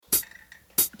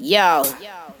Yo.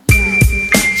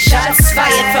 Shots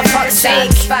fired for fuck's sake.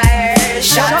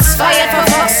 Shots fired for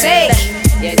fuck's sake.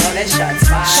 You know that shots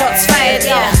fired. Shots fired,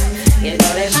 yeah. You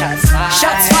know that shots fired.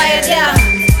 Shots fired, yeah.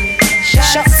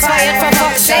 Shots fired for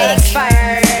fuck's sake.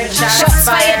 Shots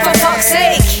fired for fuck's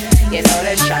sake. You know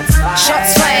that shots fired.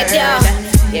 Shots fired, yeah.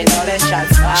 You know that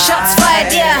shots fired. Shots fired,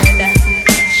 yeah.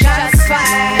 Shots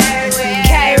fired.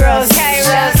 Kairos,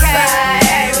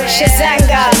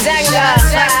 Shazanga,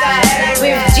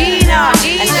 with Gina,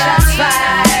 and shots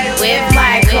fired with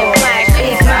Michael.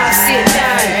 Big mouth, sit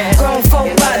down. Grown folk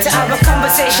about to have a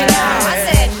conversation now.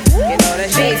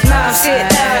 Big mouth, sit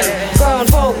down. Grown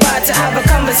folk about to have a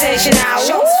conversation now.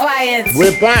 Shots fired.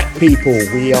 We're back, people.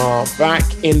 We are back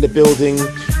in the building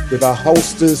with our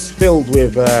holsters filled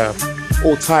with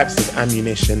all types of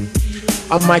ammunition.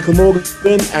 I'm Michael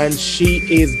Morgan, and she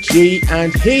is G,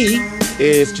 and he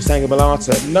is Chisanga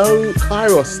Balata. No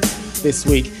Kairos this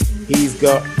week. He's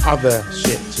got other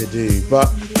shit to do.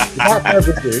 But without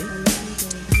further ado,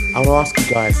 I want to ask you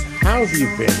guys, how have you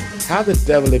been? How the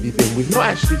devil have you been? We've not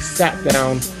actually sat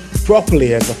down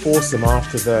properly as a foursome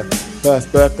after the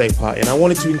first birthday party, and I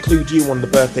wanted to include you on the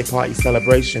birthday party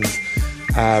celebrations,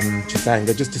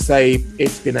 Chisanga, just to say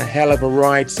it's been a hell of a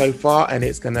ride so far, and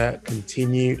it's going to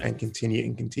continue and continue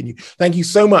and continue. Thank you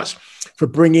so much for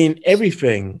bringing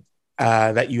everything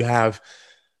that you have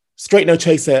Straight No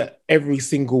Chaser every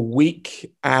single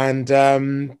week, and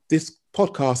this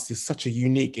podcast is such a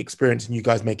unique experience, and you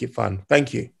guys make it fun.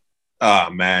 Thank you.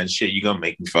 Oh man, shit, you're gonna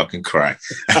make me fucking cry.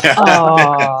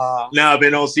 No, but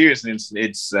in all seriousness,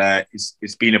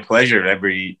 it's been a pleasure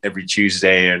every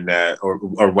Tuesday and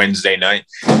or Wednesday night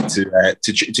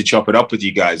to chop it up with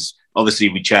you guys. Obviously,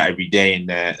 we chat every day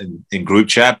in group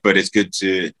chat, but it's good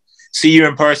to see you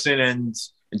in person and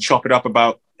chop it up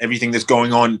about everything that's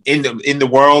going on in the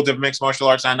world of mixed martial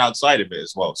arts and outside of it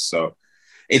as well. So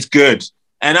it's good,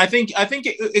 and I think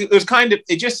it was kind of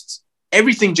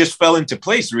everything just fell into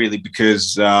place really,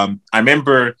 because I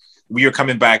remember we were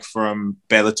coming back from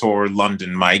Bellator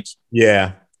London, Mike.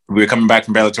 Yeah. We were coming back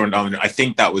from Bellator London. I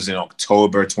think that was in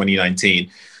October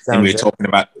 2019. And we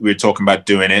were talking about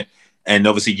doing it. And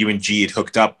obviously you and G had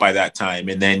hooked up by that time.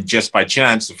 And then just by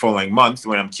chance, the following month,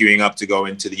 when I'm queuing up to go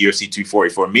into the UFC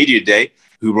 244 Media Day,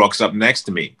 who rocks up next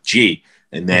to me? G.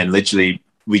 And then literally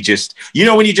we just,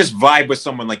 when you just vibe with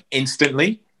someone like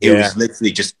instantly, it was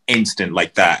literally just instant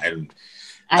like that. And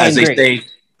as they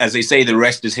say, the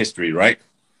rest is history, right?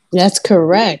 That's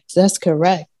correct.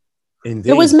 Indeed.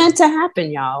 It was meant to happen,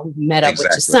 y'all. Met up with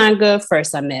Chisanga.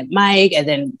 First I met Mike, and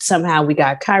then somehow we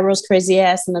got Kairos crazy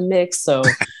ass in the mix. So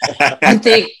I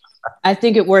think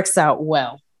it works out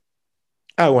well.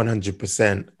 Oh,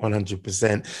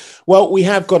 100%. Well, we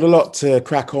have got a lot to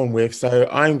crack on with, so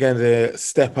I'm going to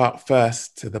step up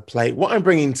first to the plate. What I'm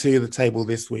bringing to the table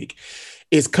this week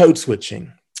is code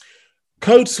switching.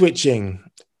 Code switching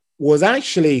was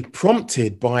actually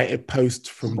prompted by a post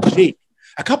from G.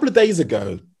 A couple of days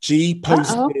ago, G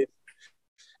posted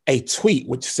a tweet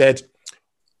which said,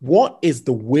 "What is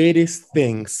the weirdest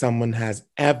thing someone has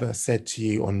ever said to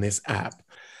you on this app?"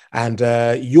 And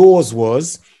yours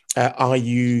was, "Are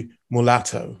you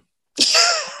mulatto?"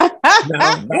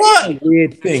 Now, that's a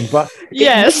weird thing, but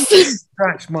yes,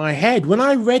 scratched my head. When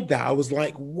I read that, I was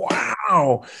like,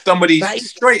 wow. Somebody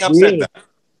straight up said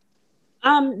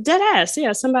that. Dead ass.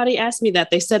 Yeah, somebody asked me that.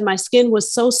 They said my skin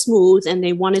was so smooth and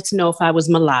they wanted to know if I was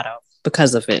mulatto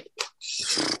because of it.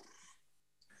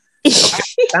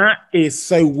 That is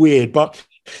so weird, but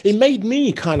it made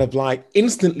me kind of like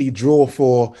instantly draw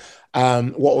for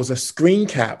what was a screen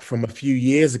cap from a few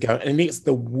years ago, and it's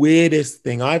the weirdest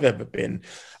thing I've ever been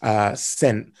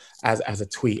sent as a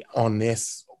tweet on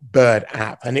this Bird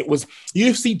app, and it was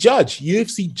UFC Judge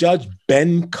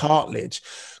Ben Cartledge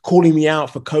calling me out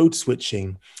for code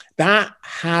switching. That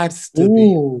has to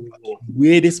be the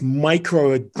weirdest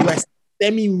microaggressive,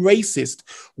 semi-racist,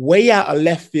 way out of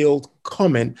left field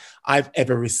comment I've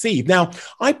ever received. Now,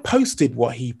 I posted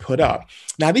what he put up.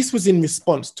 Now, this was in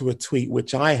response to a tweet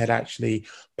which I had actually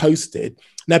posted.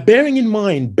 Now, bearing in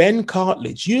mind, Ben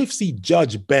Cartledge, UFC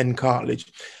Judge Ben Cartledge,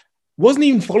 wasn't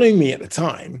even following me at the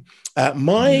time.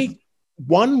 My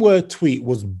one-word tweet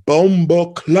was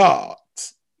 "Bomba Clot."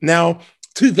 Now,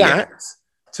 to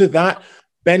that,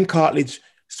 Ben Cartledge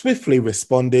swiftly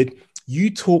responded,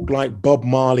 "You talk like Bob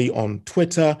Marley on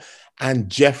Twitter and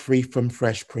Jeffrey from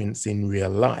Fresh Prince in real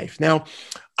life." Now,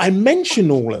 I mention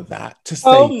all of that to say,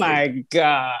 oh my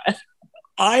God,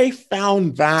 I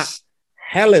found that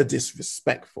hella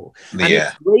disrespectful. And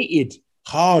it grated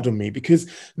hard on me because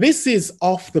this is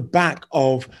off the back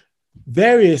of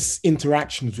various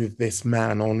interactions with this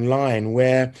man online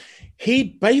where he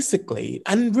basically,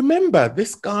 and remember,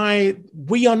 this guy,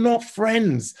 we are not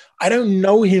friends. I don't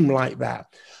know him like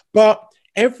that. But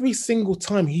every single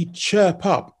time he'd chirp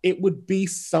up, it would be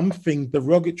something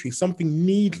derogatory, something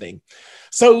needling.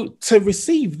 So to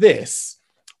receive this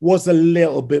was a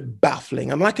little bit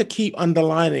baffling. And like I keep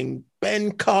underlining,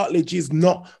 Ben Cartledge is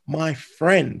not my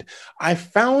friend. I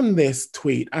found this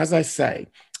tweet, as I say,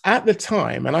 at the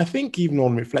time, and I think even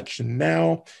on reflection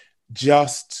now,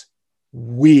 just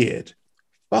weird,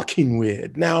 fucking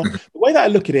weird. Now, the way that I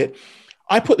look at it,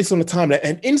 I put this on the timeline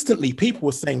and instantly people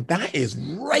were saying, that is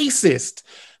racist.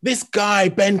 This guy,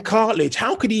 Ben Cartledge,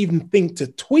 how could he even think to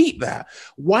tweet that?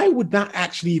 Why would that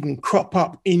actually even crop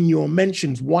up in your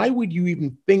mentions? Why would you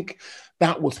even think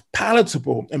that was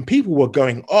palatable? And people were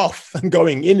going off and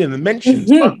going in the mentions.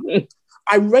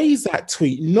 I raised that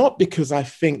tweet not because I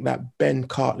think that Ben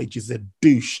Cartledge is a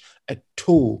douche, a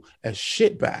tool, a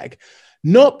shitbag,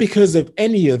 not because of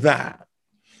any of that.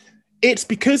 It's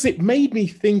because it made me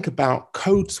think about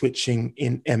code switching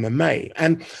in MMA.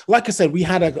 And like I said, we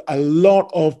had a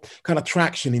lot of kind of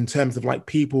traction in terms of like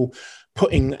people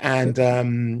putting and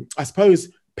I suppose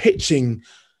pitching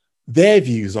their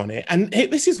views on it. And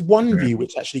this is one view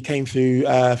which actually came through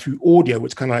audio,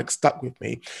 which kind of like stuck with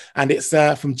me. And it's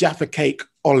from Jaffa Cake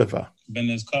Oliver. Ben,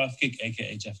 there's Calf Kick,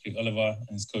 aka Jaffa Cake Oliver,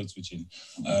 and it's code switching.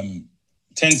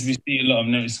 Tends to be see a lot of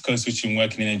notice code switching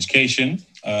working in education.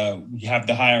 You have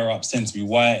the higher ups tend to be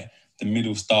white, the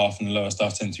middle staff and the lower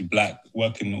staff tend to be black,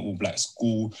 working in an all black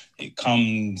school. It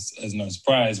comes as no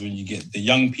surprise when you get the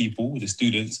young people, the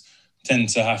students, tend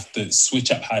to have to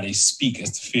switch up how they speak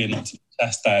as to fear not to be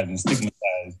chastised and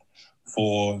stigmatized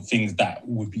for things that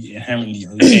would be inherently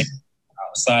okay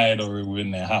outside or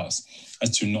within their house,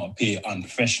 as to not appear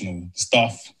unprofessional.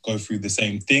 Staff go through the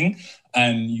same thing.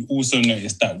 And you also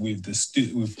notice that with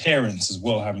with parents as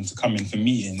well, having to come in for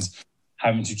meetings,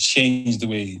 having to change the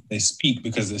way they speak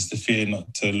because it's the fear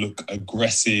not to look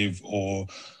aggressive or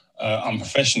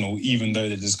unprofessional, even though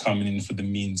they're just coming in for the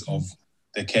means of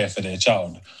their care for their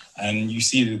child. And you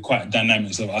see the quite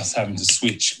dynamics of us having to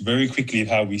switch very quickly of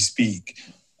how we speak,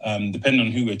 depending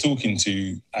on who we're talking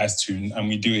to, and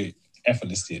we do it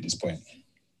effortlessly at this point.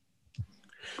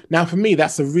 Now, for me,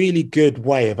 that's a really good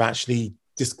way of actually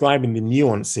describing the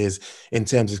nuances in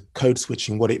terms of code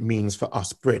switching, what it means for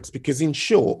us Brits, because in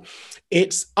short,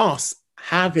 it's us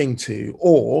having to,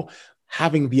 or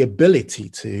having the ability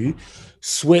to,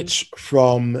 switch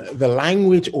from the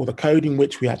language or the code in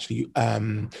which we actually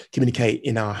communicate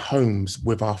in our homes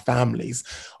with our families.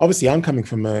 Obviously, I'm coming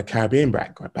from a Caribbean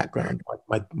background.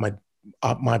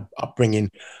 My upbringing,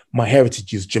 my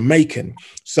heritage is Jamaican.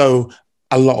 So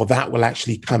a lot of that will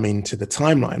actually come into the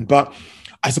timeline. But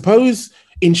I suppose,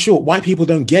 in short, white people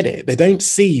don't get it. They don't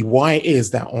see why it is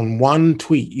that on one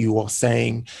tweet you are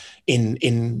saying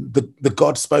in the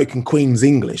God-spoken Queen's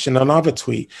English, and another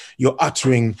tweet you're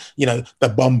uttering,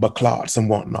 the bomber clarts and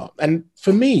whatnot. And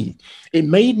for me, it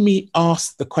made me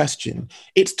ask the question,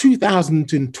 it's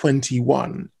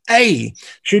 2021.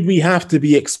 Should we have to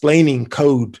be explaining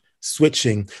code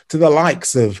switching to the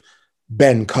likes of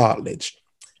Ben Cartledge?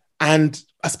 And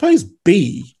I suppose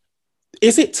B,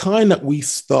 is it time that we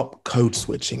stop code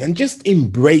switching and just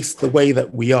embrace the way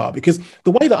that we are? Because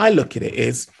the way that I look at it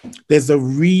is there's a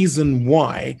reason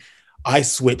why I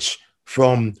switch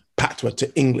from Patois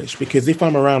to English, because if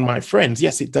I'm around my friends,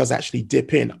 yes, it does actually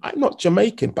dip in. I'm not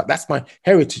Jamaican, but that's my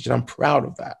heritage and I'm proud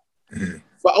of that. Mm-hmm.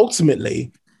 But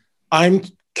ultimately, I'm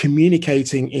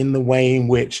communicating in the way in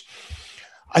which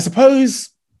I suppose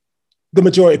the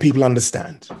majority of people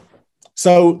understand.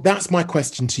 So that's my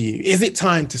question to you. Is it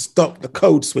time to stop the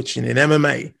code switching in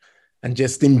MMA and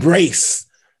just embrace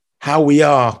how we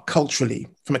are culturally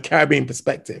from a Caribbean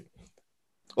perspective?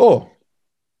 Or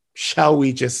shall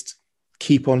we just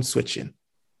keep on switching?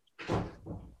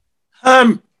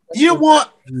 You know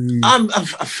what?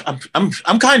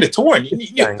 I'm kind of torn. Do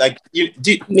you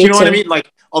know what I mean?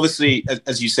 Like, obviously,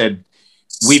 as you said,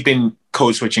 we've been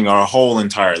code switching our whole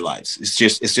entire lives. It's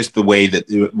just the way that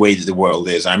the world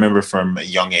is. I remember from a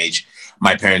young age,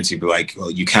 my parents would be like,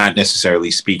 well, you can't necessarily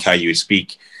speak how you would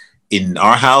speak in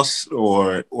our house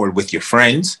or with your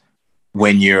friends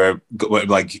when you're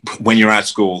at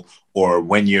school or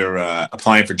when you're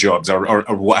applying for jobs or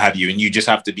what have you. And you just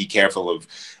have to be careful of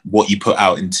what you put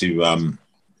out into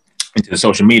the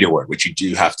social media world, which you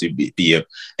do have to be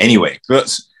anyway.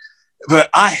 But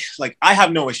I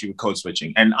have no issue with code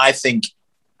switching, and I think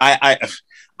I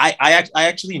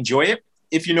actually enjoy it.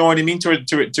 If you know what I mean, to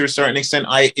a certain extent,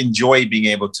 I enjoy being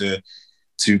able to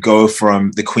go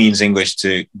from the Queen's English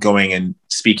to going and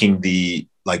speaking the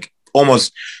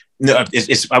almost No,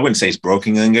 I wouldn't say it's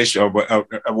broken English or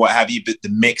what have you, but the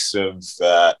mix of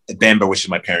Bemba, which is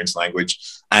my parents' language,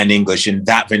 and English in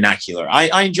that vernacular.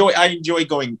 I enjoy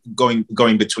going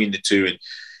between the two, and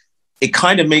it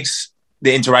kind of makes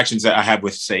the interactions that I have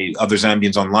with, say, other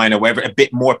Zambians online or whatever a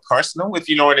bit more personal, if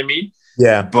you know what I mean.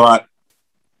 Yeah. But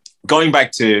going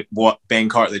back to what Ben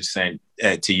Cartledge sent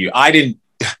to you,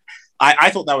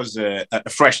 I thought that was a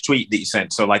fresh tweet that you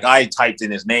sent. So like I typed in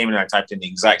his name and I typed in the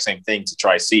exact same thing to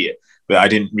try to see it, but I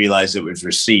didn't realize it was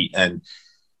receipt. And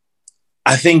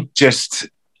I think just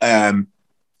I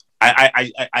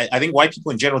think white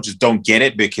people in general just don't get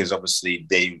it, because obviously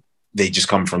they just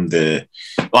come from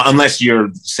unless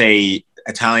you're, say,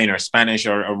 Italian or Spanish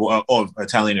or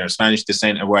Italian or Spanish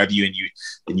descent or whatever you,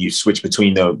 and you switch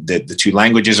between the two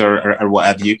languages or what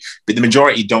have you. But the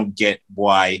majority don't get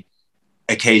why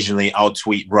occasionally I'll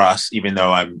tweet Russ, even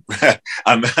though I'm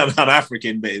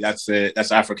African, but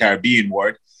that's Afro-Caribbean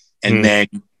word. And then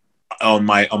on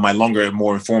my longer,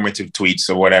 more informative tweets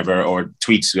or whatever, or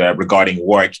tweets regarding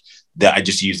work, that I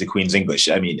just use the Queen's English.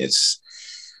 I mean,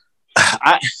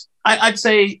 I'd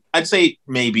say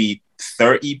maybe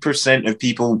 30% of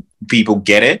people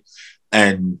get it,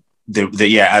 and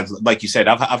like you said,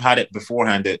 I've had it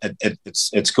beforehand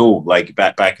at school, like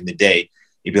back in the day.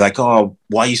 You'd be like, "Oh,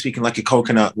 why are you speaking like a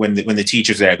coconut when the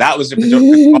teacher's there?" That was a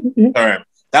term.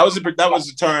 That was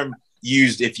a term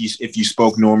used if you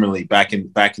spoke normally back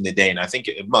in the day, and I think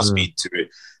it must be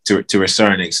to a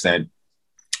certain extent.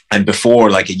 And before,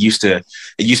 like it used to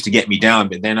get me down,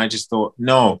 but then I just thought,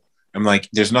 no, I'm like,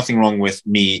 there's nothing wrong with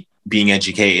me being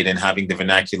educated and having the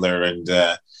vernacular and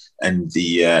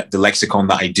the lexicon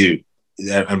that I do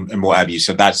and what have you.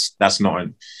 So that's that's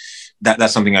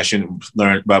something I shouldn't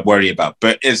worry about.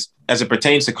 But as it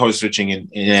pertains to code switching in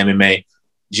MMA,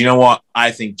 do you know what?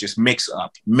 I think just mix it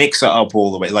up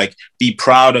all the way. Like, be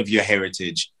proud of your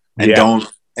heritage and don't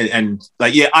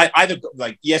either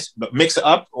like, yes, but mix it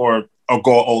up or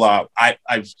go all out. I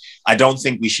don't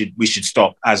think we should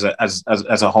stop as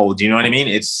a whole. Do you know what I mean?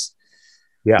 It's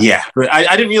but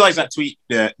I didn't realize that tweet.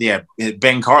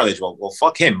 Ben Cartledge. Well,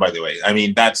 fuck him. By the way, I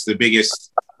mean that's the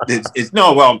biggest.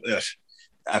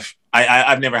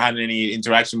 I've never had any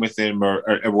interaction with him or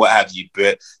what have you,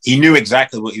 but he knew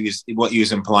exactly what he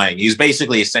was implying. He was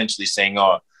basically essentially saying,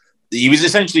 "Oh,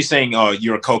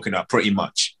 you're a coconut," pretty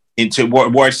much, into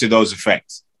words to those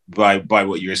effects by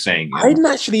what you're saying. I hadn't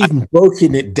actually even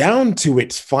broken it down to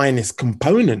its finest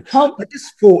component. I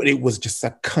just thought it was just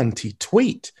a cunty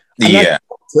tweet.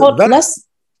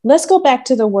 Let's go back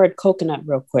to the word coconut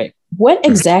real quick. What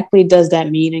exactly does that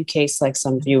mean, in case like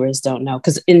some viewers don't know?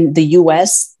 Because in the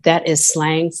US, that is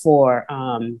slang for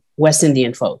West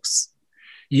Indian folks.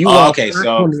 You are black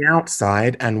on the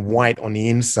outside and white on the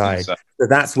inside. So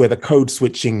that's where the code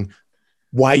switching,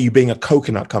 why you being a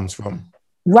coconut, comes from.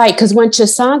 Right, because when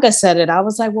Chisanga said it, I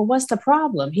was like, well, what's the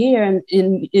problem? Here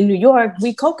in New York,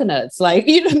 we coconuts. Like,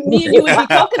 me and you would be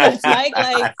coconuts. Like,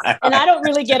 and I don't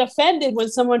really get offended when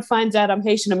someone finds out I'm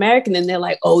Haitian American and they're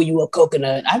like, oh, you a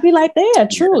coconut. I'd be like, yeah,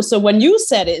 true. So when you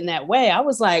said it in that way, I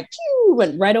was like,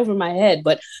 went right over my head.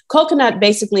 But coconut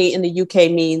basically in the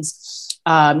UK means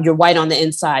you're white on the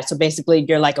inside. So basically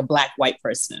you're like a black white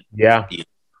person. Yeah.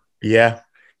 Yeah.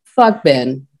 Fuck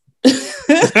Ben.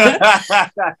 Listen,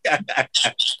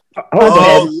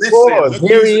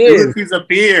 here he is. Look who's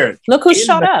appeared. Look who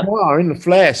showed up. In the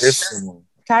flesh.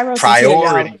 Kairos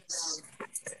priorities.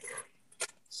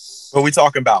 What are we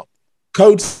talking about?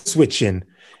 Code switching.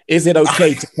 Is it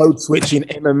okay to code switch in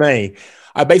MMA?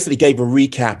 I basically gave a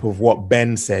recap of what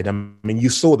Ben said. I mean, you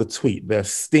saw the tweet, the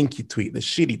stinky tweet, the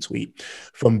shitty tweet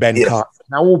from Ben Carter.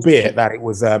 Now, albeit that it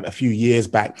was a few years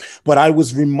back, but I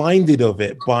was reminded of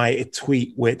it by a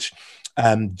tweet which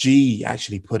G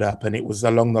actually put up, and it was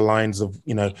along the lines of,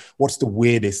 what's the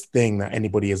weirdest thing that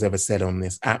anybody has ever said on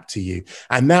this app to you?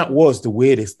 And that was the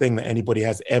weirdest thing that anybody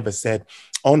has ever said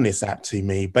on this app to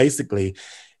me. Basically,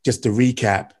 just to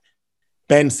recap,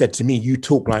 Ben said to me, you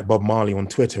talk like Bob Marley on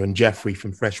Twitter and Jeffrey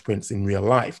from Fresh Prince in real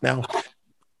life. Now,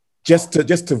 just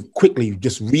to quickly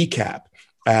recap,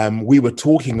 we were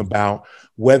talking about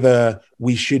whether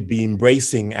we should be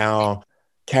embracing our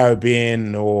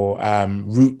Caribbean or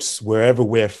roots wherever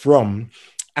we're from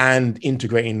and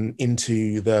integrating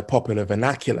into the popular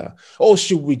vernacular, or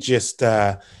should we just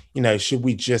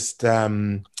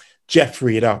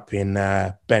Jeffrey it up in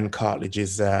Ben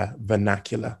Cartledge's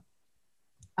vernacular?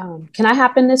 Can I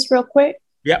hop in this real quick?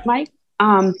 Yeah, Mike.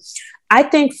 I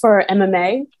think for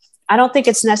MMA, I don't think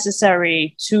it's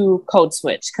necessary to code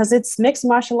switch because it's mixed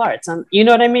martial arts. You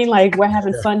know what I mean? Like we're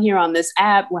having fun here on this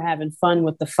app. We're having fun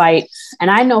with the fight.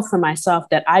 And I know for myself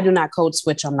that I do not code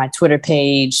switch on my Twitter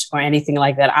page or anything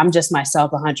like that. I'm just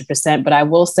myself 100%. But I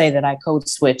will say that I code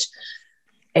switch,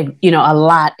 you know, a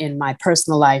lot in my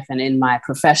personal life and in my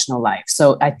professional life.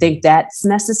 So I think that's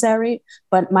necessary.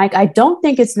 But Mike, I don't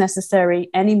think it's necessary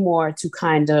anymore to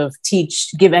kind of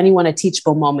give anyone a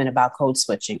teachable moment about code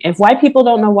switching. If white people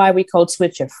don't know why we code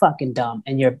switch, you're fucking dumb.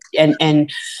 And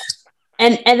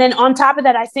then on top of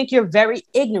that, I think you're very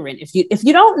ignorant. If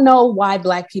you don't know why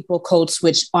Black people code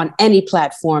switch on any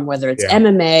platform, whether it's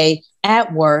MMA,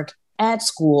 at work, at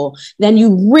school, then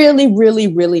you really, really,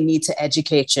 really need to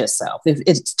educate yourself. If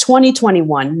it's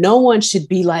 2021, no one should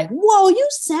be like, whoa, you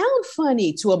sound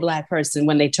funny to a Black person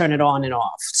when they turn it on and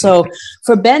off. So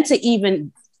for Ben to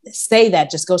even say that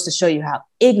just goes to show you how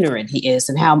ignorant he is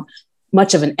and how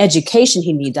much of an education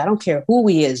he needs. I don't care who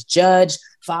he is, judge,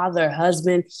 father,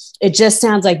 husband. It just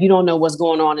sounds like you don't know what's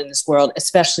going on in this world,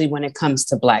 especially when it comes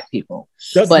to Black people.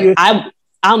 But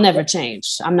I'll never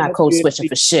change. I'm not code switching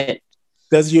for shit.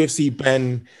 Does UFC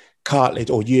Ben Cartlidge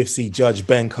or UFC judge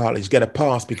Ben Cartlidge get a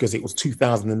pass because it was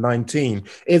 2019?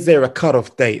 Is there a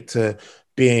cutoff date to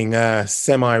being a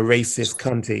semi-racist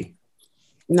cunty?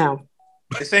 No.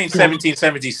 They're saying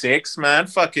 1776, man.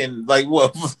 Fucking like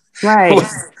what? Right.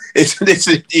 He's in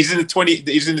the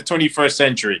 21st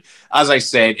century. As I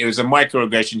said, it was a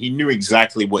microaggression. He knew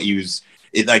exactly what he was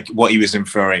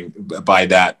inferring by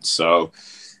that. So,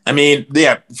 I mean,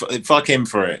 yeah, fuck him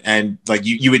for it. And like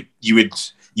you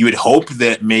would hope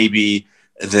that maybe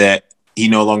that he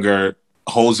no longer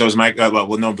holds those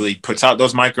nobly puts out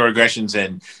those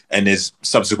microaggressions and is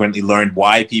subsequently learned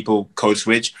why people code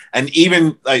switch. And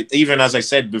even as I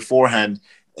said beforehand,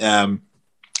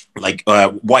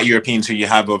 white Europeans who you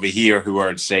have over here who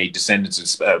are, say,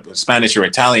 descendants of Spanish or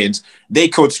Italians, they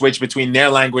code switch between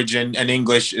their language and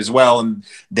English as well. And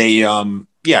they,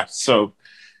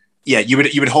 you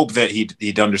would hope that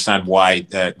he'd understand why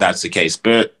that's the case.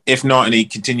 But if not, and he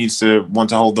continues to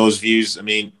want to hold those views, I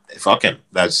mean, fuck him.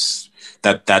 That's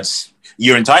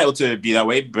you're entitled to be that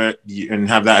way, and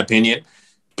have that opinion,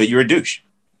 but you're a douche.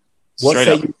 What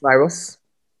say you, Cyrus?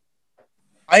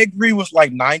 I agree with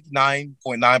like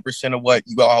 99.9% of what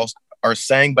you all are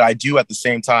saying, but I do at the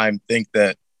same time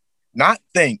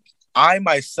I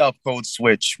myself code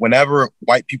switch whenever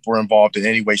white people are involved in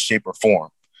any way, shape, or form.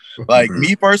 Like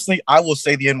me personally, I will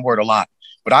say the N-word a lot,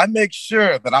 but I make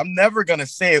sure that I'm never going to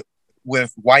say it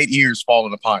with white ears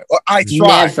falling apart. Or I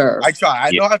try. Never. I try.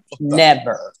 I know I fucked up.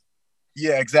 Never.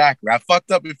 Yeah, exactly. I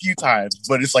fucked up a few times,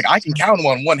 but it's like I can count them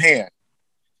on one hand.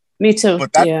 Me too.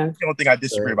 But that's the only thing I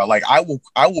disagree about. Like I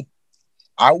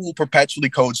will perpetually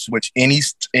code switch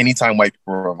anytime white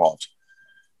people are involved.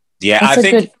 Yeah,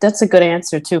 that's a good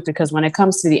answer too, because when it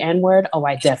comes to the N-word,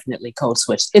 I definitely code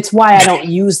switch. It's why I don't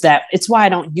use that. It's why I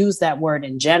don't use that word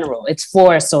in general. It's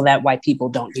so that white people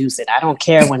don't use it. I don't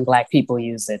care when Black people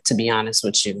use it, to be honest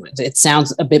with you. It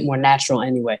sounds a bit more natural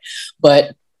anyway,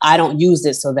 but I don't use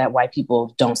it so that white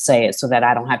people don't say it, so that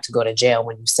I don't have to go to jail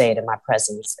when you say it in my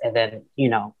presence. And then,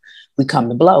 we come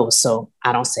to blows. So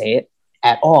I don't say it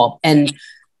at all. And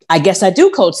I guess I do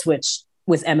code switch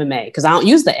with MMA because I don't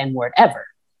use the N-word ever.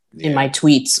 In my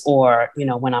tweets or,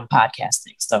 when I'm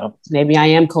podcasting. So maybe I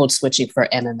am code switching for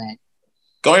MMA.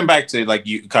 Going back to like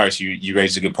you, Karis, you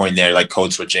raised a good point there, like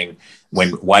code switching when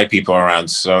white people are around.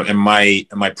 So in my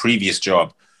previous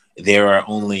job, there are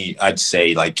only, I'd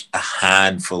say, like a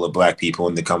handful of Black people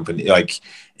in the company, like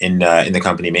in the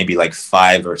company, maybe like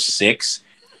 5 or 6.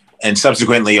 And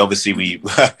subsequently, obviously,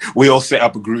 we all set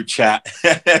up a group chat.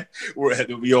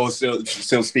 We all still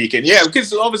speaking. Yeah,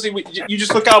 because obviously you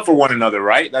just look out for one another,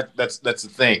 right? That's the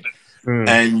thing.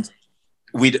 And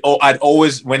I'd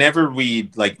always, whenever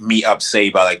we'd like meet up, say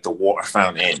by like the water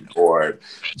fountain or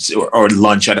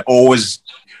lunch, I'd always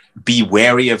be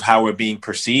wary of how we're being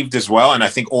perceived as well. And I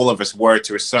think all of us were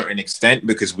to a certain extent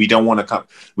because we don't want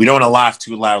to laugh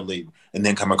too loudly and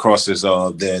then come across as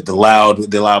the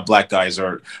loud Black guys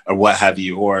or what have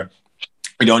you, or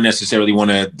we don't necessarily want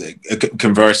to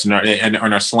converse in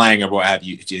our slang or what have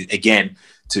you, again,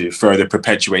 to further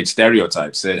perpetuate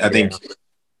stereotypes. I think,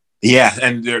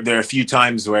 and there are a few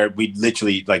times where we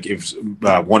literally, like if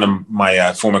one of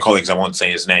my former colleagues, I won't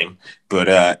say his name,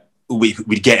 but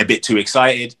we'd get a bit too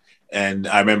excited. And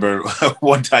I remember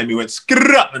one time he went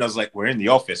scrap, and I was like, "We're in the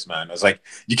office, man." I was like,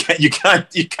 "You can't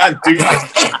do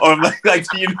that." Or I'm like,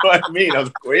 you know what I mean? I was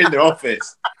like, "We're in the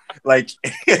office." Like,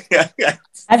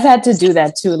 I've had to do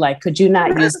that too. Like, could you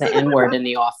not use the N-word in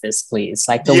the office, please?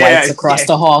 Like the whites across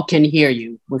the hall can hear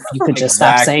you. If you could just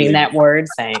stop saying that word,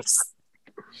 thanks.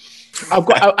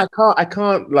 I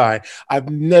can't lie. I've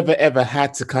never ever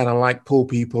had to kind of like pull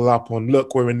people up on,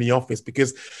 look, we're in the office,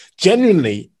 because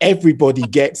genuinely everybody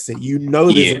gets it. You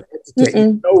know, there's an etiquette.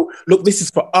 You know, look, this is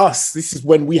for us. This is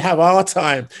when we have our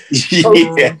time.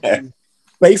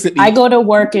 Basically, I go to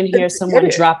work and hear someone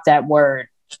drop that word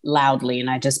loudly, and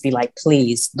I just be like,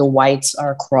 please, the whites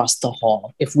are across the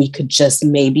hall. If we could just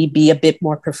maybe be a bit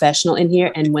more professional in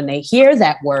here. And when they hear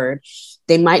that word,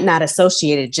 they might not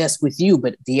associate it just with you,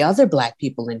 but the other Black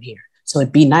people in here. So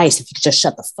it'd be nice if you could just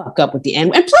shut the fuck up with the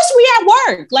N. And plus, we at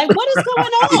work. Like, what is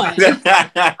going on?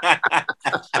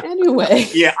 Anyway.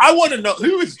 Yeah, I want to know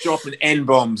who is dropping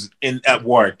N-bombs at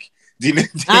work.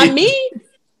 Not me.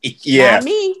 Yeah. Not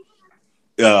me.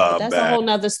 That's a whole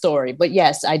nother story. But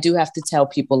yes, I do have to tell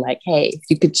people like, hey, if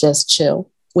you could just chill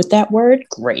with that word,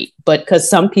 great. But because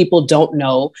some people don't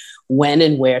know when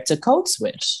and where to code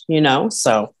switch, you know?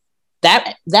 So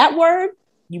that word,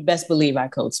 you best believe I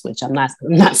code switch. I'm not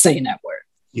saying that word.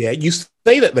 Yeah, you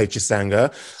say that though,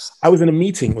 Chisanga. I was in a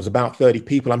meeting, it was about 30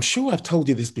 people. I'm sure I've told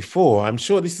you this before. I'm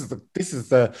sure this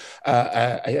is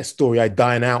a story I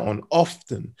dine out on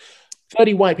often.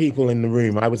 30 white people in the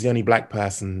room. I was the only Black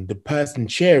person. The person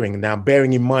chairing, now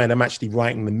bearing in mind, I'm actually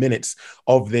writing the minutes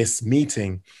of this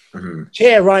meeting.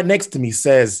 Chair right next to me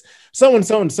says,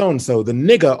 so-and-so and so-and-so, the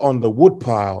nigger on the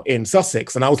woodpile in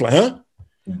Sussex. And I was like, huh?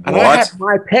 And I had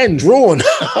my pen drawn.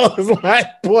 I was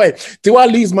like, boy, do I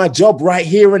lose my job right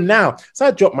here and now? So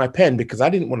I dropped my pen because I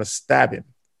didn't want to stab him.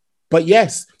 But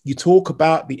yes, you talk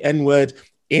about the N-word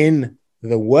in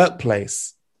the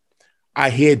workplace. I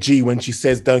hear G when she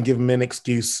says, don't give him an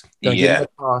excuse, don't give him a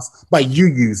pass, by you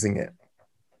using it.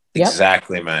 Yep.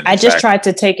 Exactly, man. I just tried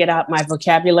to take it out my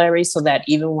vocabulary so that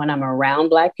even when I'm around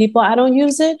Black people, I don't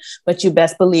use it. But you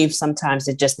best believe sometimes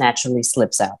it just naturally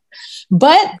slips out.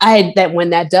 But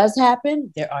when that does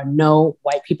happen, there are no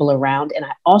white people around. And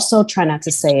I also try not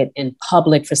to say it in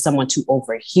public for someone to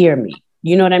overhear me.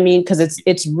 You know what I mean? Because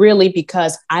it's really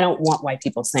because I don't want white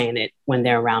people saying it when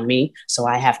they're around me. So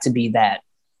I have to be that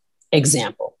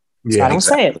example. So I don't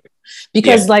say it.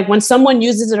 Because like when someone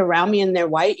uses it around me and they're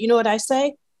white, you know what I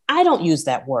say? I don't use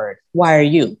that word. Why are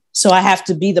you? So I have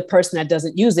to be the person that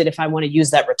doesn't use it if I want to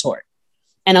use that retort.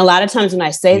 And a lot of times when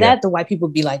I say that, the white people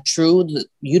be like, true,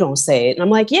 you don't say it. And I'm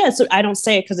like, yeah, so I don't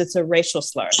say it because it's a racial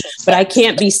slur. But I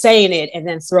can't be saying it and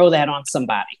then throw that on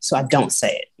somebody. So I don't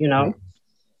say it, you know?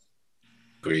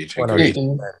 Agreed.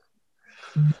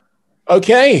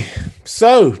 Okay,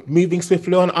 so moving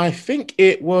swiftly on, I think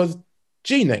it was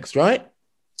G next, right?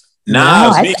 No,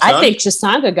 I think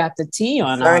Chisanga got the T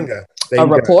on a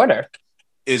reporter.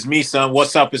 It's me, son.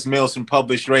 What's up? It's Mills from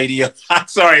Published Radio. I'm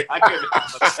sorry. I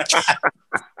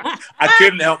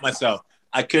couldn't help myself.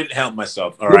 All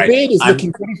right. The beard is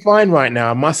looking pretty fine right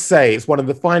now, I must say. It's one of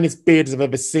the finest beards I've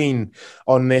ever seen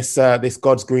on this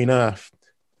God's green earth.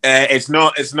 It's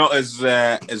not as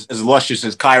luscious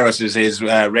as Kairos is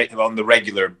on the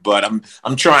regular, but I'm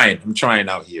trying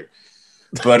out here.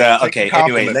 But okay,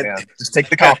 anyway, just take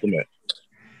the compliment.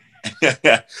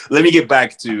 Let me get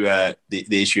back to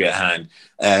the issue at hand.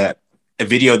 A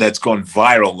video that's gone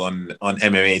viral on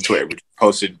MMA Twitter, which was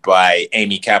posted by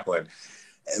Amy Kaplan.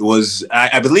 It was,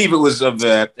 I believe it was of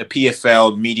a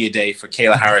PFL media day for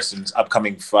Kayla Harrison's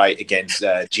upcoming fight against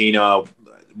Gina.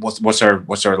 What's her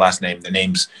last name? The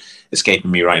name's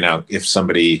escaping me right now. If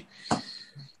somebody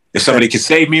could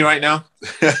save me right now,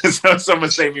 someone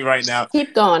save me right now.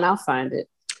 Keep going, I'll find it.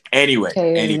 Anyway,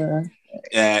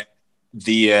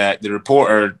 the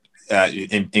reporter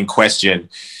in question,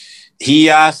 he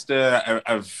asked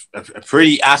a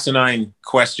pretty asinine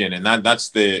question, and that's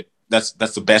the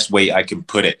best way I can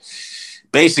put it.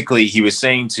 Basically, he was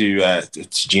saying to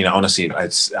Gina, honestly,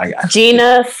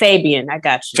 Gina Fabian. I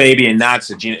got you. Fabian, that's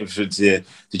the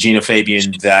Gina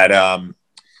Fabian that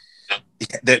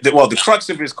the crux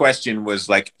of his question was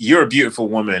like, you're a beautiful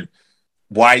woman.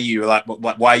 Why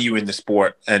are you in the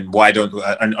sport, and why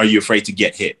are you afraid to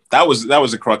get hit? That was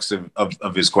the crux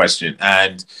of his question,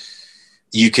 and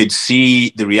you could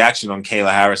see the reaction on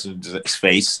Kayla Harrison's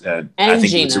face, and I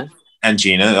think Gina. And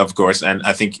Gina, of course, and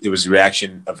I think it was the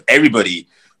reaction of everybody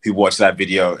who watched that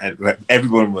video, and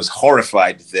everyone was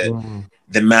horrified that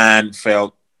the man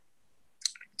felt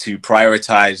to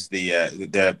prioritize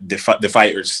the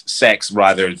fighter's sex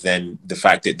rather than the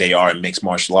fact that they are a mixed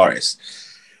martial artist.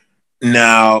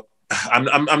 Now, I'm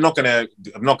not gonna.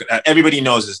 Everybody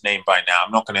knows his name by now.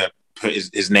 I'm not gonna put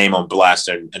his name on blast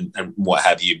and what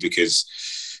have you,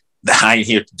 because I ain't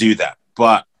here to do that.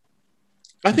 But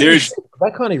I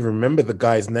can't even remember the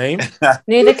guy's name.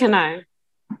 Neither can I.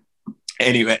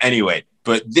 Anyway,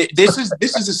 but this is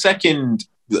the second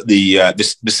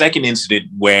second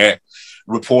incident where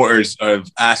reporters have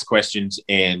asked questions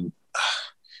in.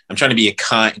 I'm trying to be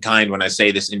kind when I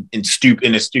say this in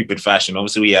a stupid fashion.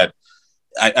 Obviously, we had,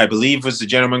 I believe, it was the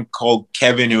gentleman called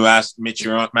Kevin who asked Matt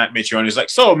Mitrione. He's like,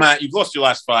 "So, Matt, you've lost your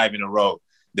last 5 in a row."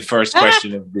 The first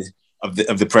question of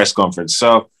the press conference.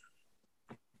 So,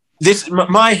 this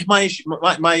my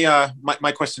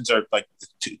questions are like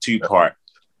two part.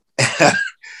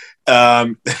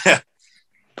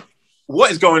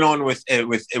 What is going on with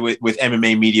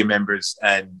MMA media members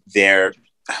and their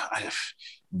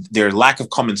lack of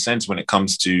common sense when it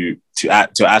comes to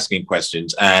asking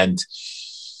questions, and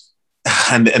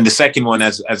the second one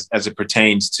as it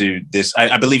pertains to this,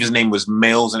 I believe his name was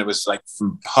Mills, and it was like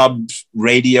from Pub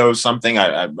Radio or something.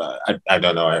 I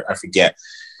don't know, I forget.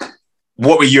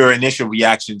 What were your initial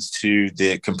reactions to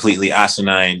the completely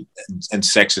asinine and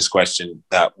sexist question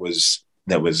that was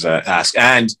asked?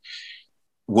 And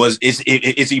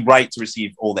is he right to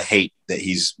receive all the hate that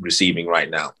he's receiving right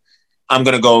now? I'm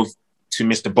gonna go to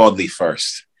Mr. Bodley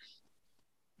first.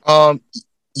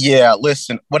 Yeah,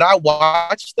 listen, when I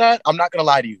watched that, I'm not gonna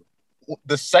lie to you.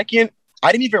 The second,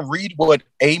 I didn't even read what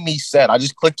Amy said. I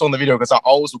just clicked on the video because I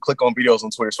always would click on videos on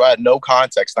Twitter. So I had no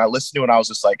context. And I listened to it and I was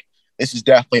just like, this is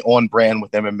definitely on brand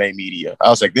with MMA media. I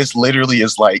was like, this literally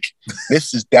is like,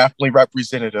 this is definitely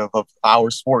representative of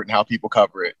our sport and how people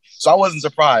cover it. So I wasn't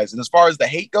surprised. And as far as the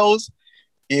hate goes,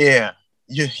 yeah,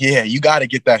 you got to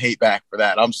get that hate back for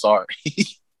that. I'm sorry.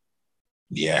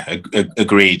 Yeah,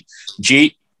 agreed.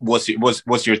 G, what's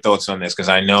your thoughts on this? Because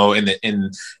I know in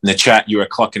the chat you were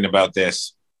clucking about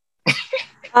this.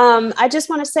 I just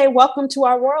want to say welcome to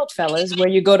our world, fellas, where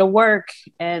you go to work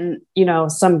and, you know,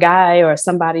 some guy or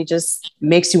somebody just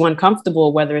makes you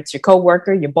uncomfortable, whether it's your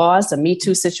coworker, your boss, a Me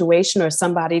Too situation, or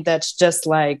somebody that's just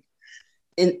like,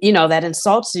 that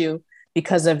insults you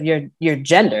because of your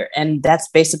gender. And that's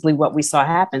basically what we saw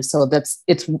happen. So this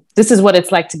is what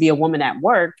it's like to be a woman at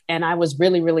work. And I was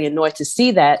really, really annoyed to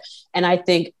see that. And I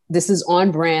think this is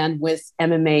on brand with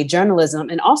MMA journalism.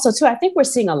 And also too, I think we're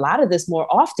seeing a lot of this more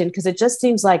often because it just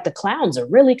seems like the clowns are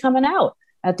really coming out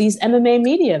at these MMA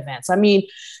media events. I mean,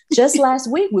 just last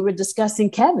week we were discussing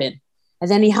Kevin, and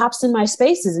then he hops in my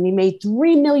spaces and he made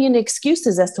 3 million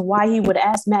excuses as to why he would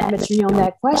ask Matt Mitrione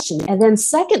that question. And then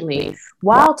secondly,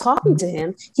 while talking to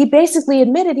him, he basically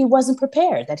admitted he wasn't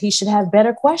prepared, that he should have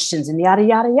better questions and yada,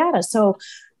 yada, yada. So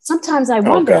sometimes I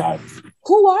wonder,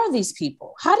 who are these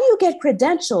people? How do you get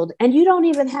credentialed and you don't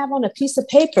even have on a piece of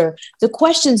paper the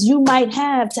questions you might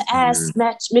have to ask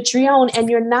Matt Mitrione, and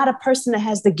you're not a person that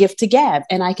has the gift to gab?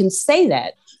 And I can say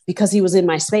that because he was in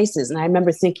my spaces. And I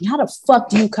remember thinking, how the fuck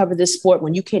do you cover this sport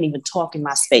when you can't even talk in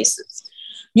my spaces?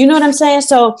 You know what I'm saying?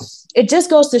 So it just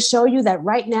goes to show you that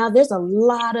right now there's a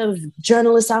lot of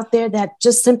journalists out there that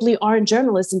just simply aren't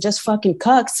journalists and just fucking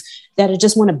cucks that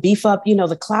just want to beef up,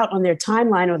 the clout on their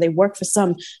timeline, or they work for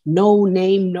some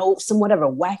some whatever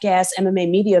whack ass MMA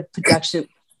media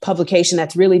publication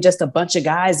that's really just a bunch of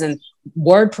guys and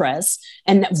WordPress,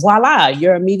 and voila,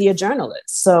 you're a media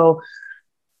journalist. So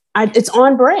it's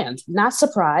on brand, not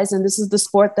surprised. And this is the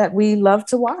sport that we love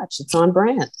to watch. It's on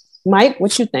brand. Mike,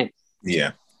 what you think?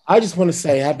 Yeah. I just want to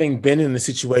say, having been in a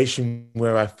situation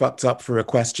where I fucked up for a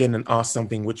question and asked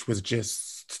something which was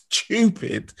just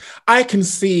stupid, I can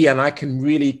see and I can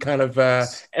really kind of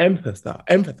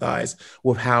empathize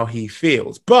with how he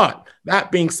feels. But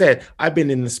that being said, I've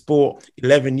been in the sport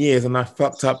 11 years and I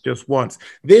fucked up just once.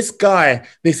 This guy,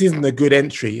 this isn't a good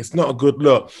entry. It's not a good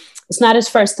look. It's not his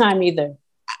first time either.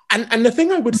 And the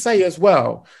thing I would say as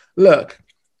well, look,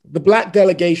 the black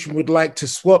delegation would like to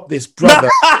swap this brother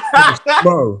for the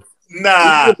schmo.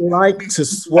 Nah. We would like to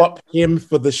swap him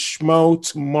for the schmo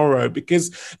tomorrow,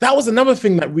 because that was another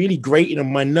thing that really grated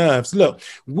on my nerves. Look,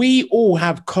 we all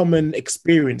have common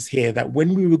experience here that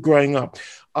when we were growing up,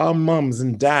 our mums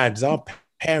and dads, our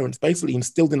parents basically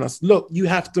instilled in us, look, you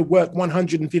have to work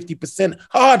 150%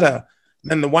 harder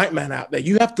than the white man out there.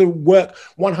 You have to work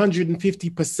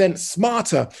 150%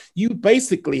 smarter. You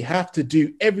basically have to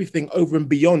do everything over and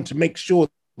beyond to make sure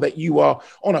that you are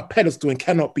on a pedestal and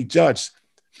cannot be judged.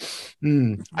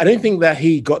 I don't think that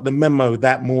he got the memo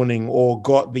that morning or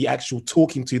got the actual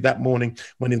talking to that morning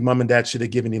when his mum and dad should have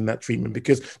given him that treatment,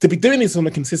 because to be doing this on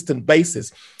a consistent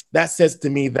basis, that says to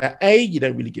me that A, you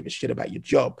don't really give a shit about your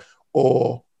job,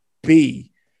 or B,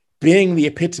 being the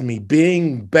epitome,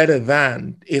 being better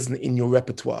than isn't in your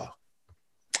repertoire.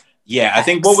 Yeah, I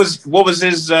think what was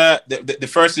his the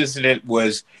first incident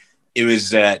was a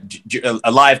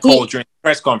live call during the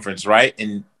press conference, right?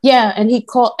 And he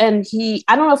called, and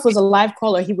I don't know if it was a live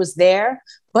call or he was there,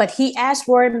 but he asked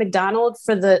Rory McDonald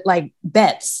for the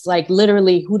bets,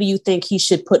 literally, who do you think he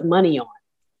should put money on?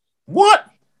 What?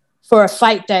 for a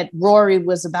fight that Rory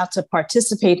was about to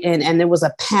participate in, and there was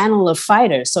a panel of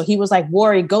fighters. So he was like,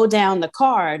 Rory, go down the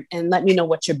card and let me know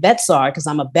what your bets are, because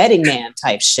I'm a betting man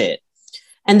type shit.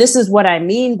 And this is what I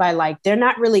mean by like, they're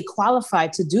not really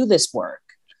qualified to do this work.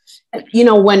 You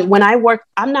know, when I work,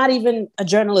 I'm not even a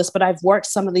journalist, but I've worked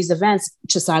some of these events.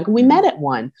 Chisanga, we met at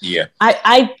one. Yeah.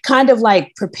 I kind of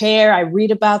like prepare. I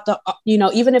read about the, you know,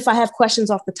 even if I have questions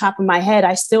off the top of my head,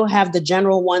 I still have the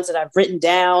general ones that I've written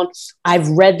down. I've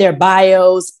read their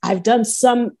bios. I've done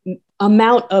some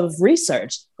amount of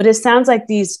research, but it sounds like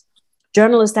these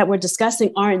journalists that we're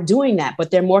discussing aren't doing that,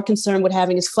 but they're more concerned with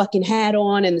having his fucking hat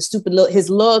on and the stupid his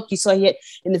look. You saw he had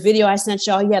in the video I sent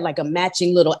y'all, he had like a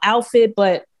matching little outfit,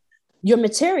 but your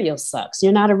material sucks.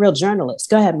 You're not a real journalist.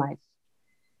 Go ahead, Mike.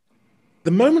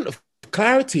 The moment of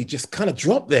clarity just kind of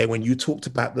dropped there when you talked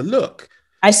about the look.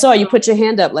 I saw you put your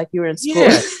hand up like you were in school.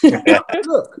 Yeah.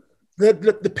 Look,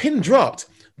 the pin dropped,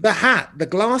 the hat, the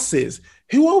glasses.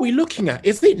 Who are we looking at?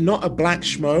 Is it not a black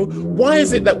schmo? Why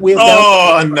is it that we're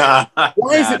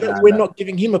we're not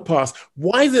giving him a pass?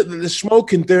 Why is it that the schmo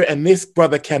can do it and this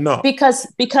brother cannot? Because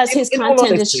his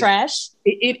content is trash.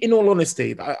 In all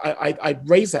honesty, I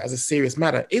raise that as a serious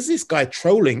matter. Is this guy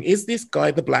trolling? Is this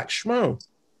guy the black schmo?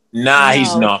 Nah, no.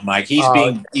 He's not, Mike.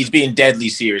 He's being deadly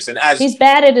serious, and as he's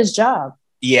bad at his job.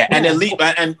 Yeah, and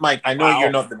and Mike, I know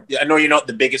you're not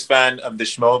the biggest fan of the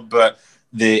schmo, but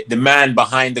the man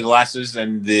behind the glasses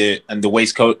and the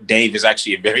waistcoat, Dave, is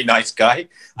actually a very nice guy.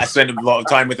 I spent a lot of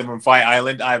time with him on Fight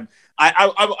Island.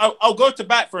 I'll go to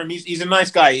bat for him. He's a nice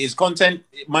guy. His content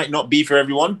might not be for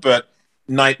everyone, but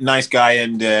nice guy,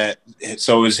 and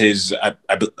so is his. I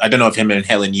don't know if him and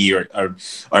Helen Yee are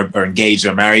engaged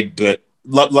or married, but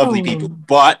lovely people.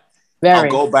 But I'll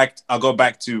go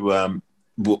back to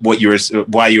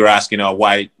why you were asking.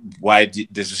 Why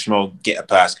does the schmo get a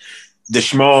pass? The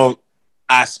schmo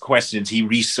asks questions, he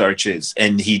researches,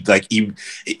 and he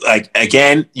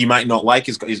again, you might not like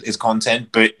his content,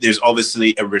 but there's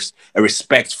obviously a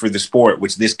respect for the sport,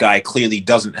 which this guy clearly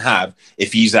doesn't have.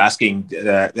 If he's asking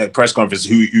the press conference,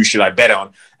 who should I bet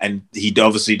on, and he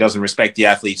obviously doesn't respect the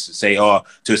athletes to say, to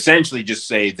essentially just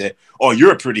say that,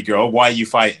 you're a pretty girl, why are you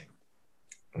fighting?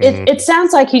 It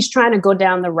sounds like he's trying to go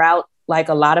down the route like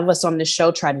a lot of us on this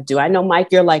show try to do. I know, Mike,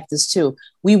 you're like this too.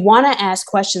 We want to ask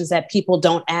questions that people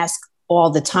don't ask all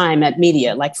the time at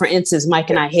media. Like, for instance, Mike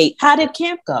and I hate, how did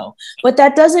camp go? But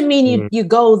that doesn't mean you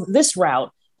go this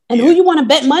route. And who you want to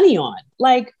bet money on?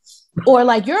 Like, or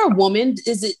like, you're a woman.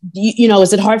 Is it,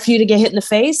 is it hard for you to get hit in the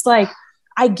face? Like,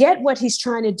 I get what he's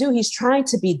trying to do. He's trying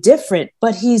to be different,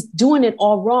 but he's doing it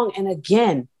all wrong. And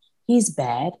again, he's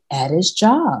bad at his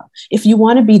job. If you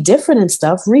want to be different and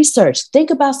stuff, research. Think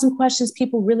about some questions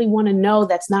people really want to know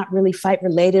that's not really fight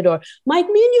related, or Mike,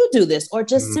 me and you do this, or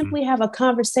just simply have a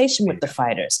conversation with the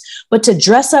fighters. But to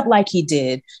dress up like he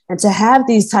did and to have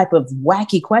these type of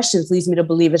wacky questions leads me to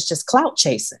believe it's just clout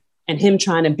chasing and him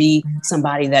trying to be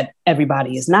somebody that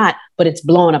everybody is not, but it's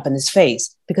blowing up in his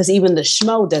face because even the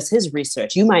schmo does his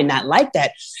research. You might not like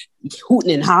that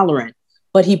hooting and hollering,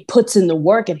 but he puts in the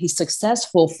work and he's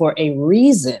successful for a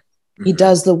reason. He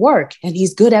does the work and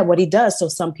he's good at what he does. So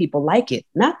some people like it.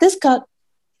 Not this cut.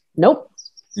 Nope.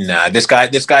 Nah, this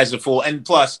guy's a fool. And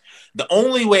plus, the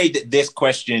only way that this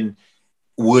question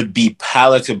would be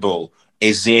palatable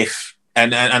is if,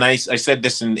 and I said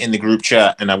this in the group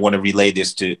chat, and I want to relay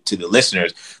this to the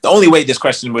listeners. The only way this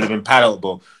question would have been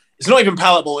palatable, it's not even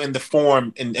palatable in the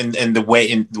form, in the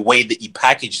way that he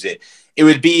packaged it. It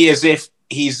would be as if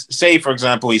for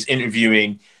example, he's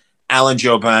interviewing Alan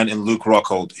Joban and Luke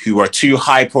Rockhold, who are two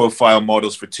high-profile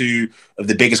models for two of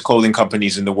the biggest clothing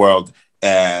companies in the world,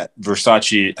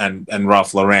 Versace and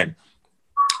Ralph Lauren.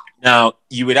 Now,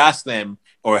 you would ask them,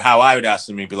 or how I would ask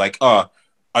them, would be like, are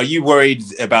you worried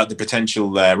about the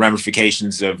potential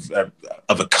ramifications of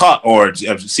a cut or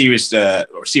of serious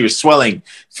swelling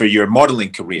for your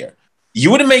modeling career? You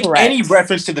wouldn't make any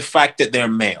reference to the fact that they're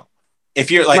male.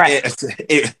 If you're like,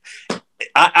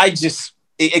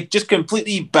 it just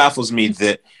completely baffles me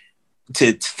that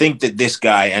to think that this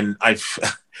guy, and I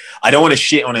don't want to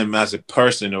shit on him as a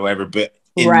person or whatever, but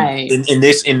in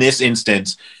this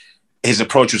instance, his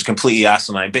approach was completely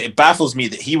asinine. But it baffles me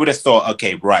that he would have thought,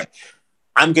 okay, right,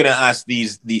 I'm going to ask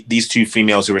these two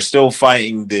females who are still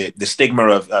fighting the stigma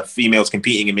of females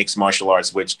competing in mixed martial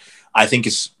arts, which I think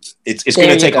it's going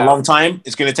to take a long time.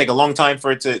 It's going to take a long time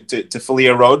for it to fully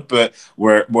erode, but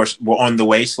we're on the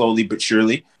way slowly but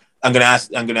surely. I'm going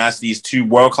to ask these two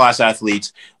world-class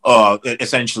athletes,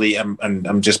 essentially,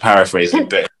 I'm just paraphrasing,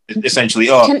 but essentially,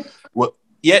 on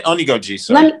you go, G.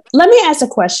 Sorry. Let me ask a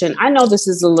question. I know this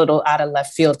is a little out of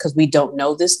left field because we don't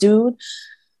know this dude.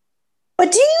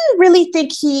 But do you really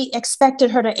think he expected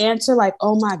her to answer like,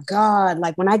 oh my God,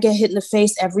 like when I get hit in the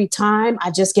face every time, I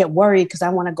just get worried because I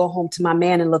want to go home to my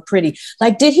man and look pretty.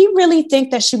 Like, did he really think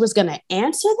that she was going to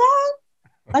answer that?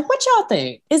 Like, what y'all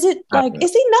think? Is it like,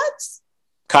 is he nuts?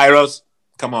 Kairos,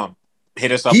 come on.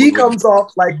 Hit us up. He comes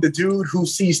off like the dude who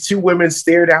sees two women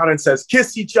stare down and says,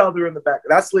 kiss each other in the back.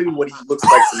 That's literally what he looks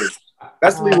like to me.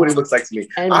 That's literally what he looks like to me.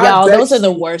 And y'all, those are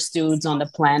the worst dudes on the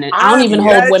planet. I don't even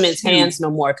hold women's hands no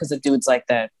more because of dudes like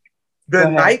that. The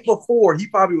night before, he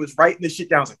probably was writing this shit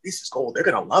down. I was like, this is cool. They're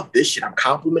going to love this shit. I'm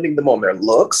complimenting them on their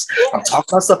looks. I'm talking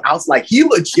about stuff. I was like, he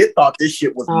legit thought this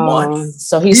shit was money.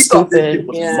 So he's stupid. This shit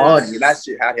was money. And that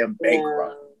shit had him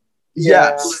bankrupt.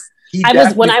 Yeah.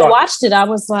 Yes. When I watched it, I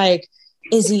was like,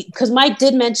 is he, because Mike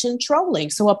did mention trolling.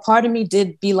 So a part of me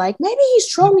did be like, maybe he's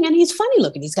trolling and he's funny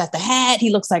looking. He's got the hat. He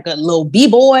looks like a little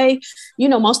B-boy. You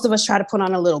know, most of us try to put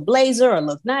on a little blazer or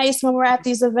look nice when we're at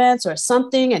these events or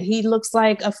something. And he looks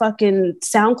like a fucking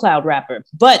SoundCloud rapper.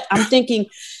 But I'm thinking,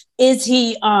 is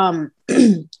he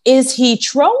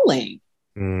trolling?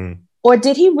 Or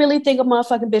did he really think a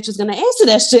motherfucking bitch was going to answer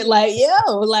that shit? Like,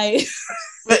 yo, like...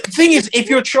 But the thing is, if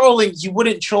you're trolling, you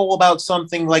wouldn't troll about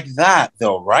something like that,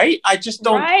 though, right? I just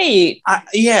don't. Right.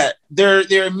 There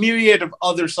are a myriad of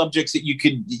other subjects that you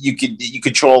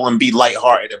could troll and be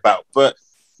lighthearted about, but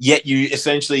yet you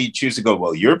essentially choose to go,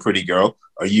 well, you're a pretty girl.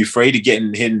 Are you afraid of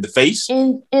getting hit in the face?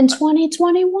 In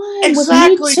 2021,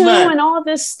 exactly, with Me Too man. and all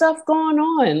this stuff going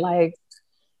on, like,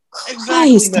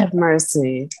 Christ have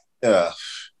mercy.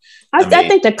 I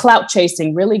think the clout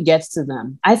chasing really gets to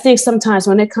them. I think sometimes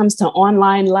when it comes to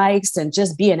online likes and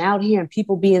just being out here and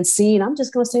people being seen, I'm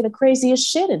just going to say the craziest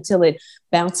shit until it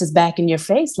bounces back in your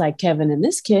face like Kevin and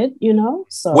this kid, you know?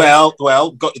 So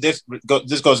this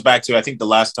goes back to, I think the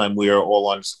last time we were all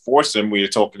on Foursome, we were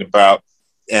talking about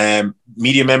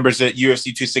media members at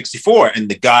UFC 264 and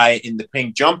the guy in the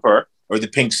pink jumper or the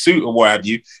pink suit or what have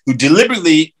you, who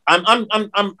deliberately,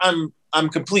 I'm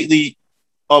completely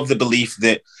of the belief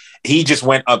that he just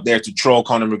went up there to troll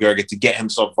Conor McGregor to get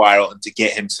himself viral and to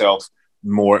get himself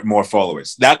more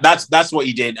followers. That's what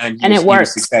he did, and it worked. He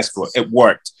was successful. It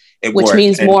worked. Which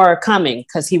means more are coming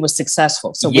because he was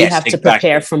successful. So we have to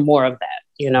prepare for more of that.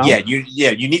 You know. You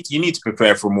need to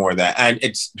prepare for more of that, and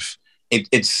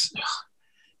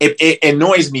it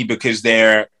annoys me because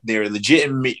they're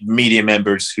legitimate media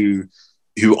members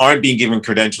who aren't being given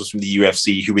credentials from the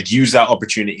UFC, who would use that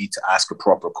opportunity to ask a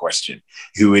proper question,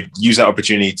 who would use that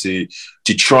opportunity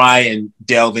to try and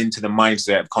delve into the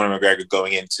mindset of Conor McGregor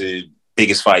going into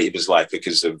biggest fight of his life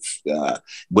because of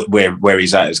where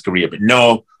he's at in his career. But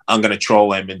no, I'm going to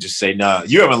troll him and just say, no,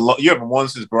 you haven't won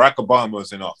since Barack Obama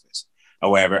was in office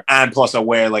or whatever. And plus I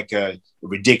wear like a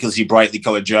ridiculously brightly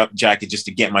colored jacket just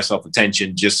to get myself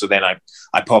attention, just so then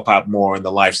I pop out more in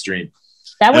the live stream.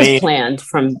 That was planned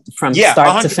from start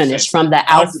 100%. To finish, from the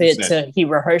outfit 100%. To he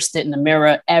rehearsed it in the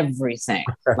mirror, everything.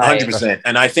 100%.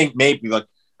 And I think maybe like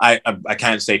I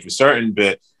can't say for certain,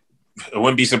 but I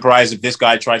wouldn't be surprised if this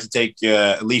guy tried to take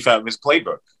a leaf out of his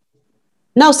playbook.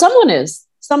 No, someone is.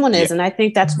 And I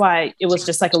think that's why it was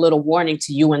just like a little warning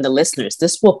to you and the listeners.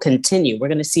 This will continue. We're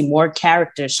going to see more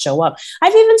characters show up.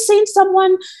 I've even seen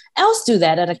someone else do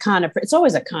that at a Conor. It's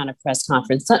always a Conor press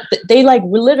conference. They like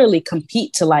literally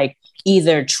compete to like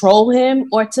either troll him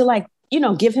or to like, you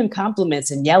know, give him compliments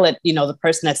and yell at, you know, the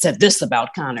person that said this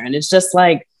about Conor. And it's just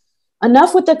like,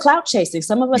 enough with the clout chasing.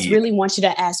 Some of us really want you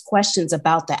to ask questions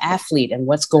about the athlete and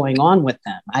what's going on with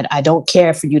them. I don't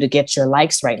care for you to get your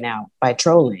likes right now by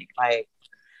trolling. Like,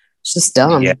 it's just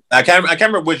dumb. Yeah, I can't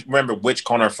remember which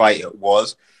Conor fight it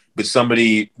was, but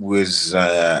somebody was...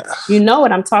 you know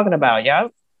what I'm talking about, yeah?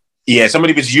 Yeah,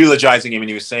 somebody was eulogizing him and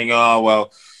he was saying, oh,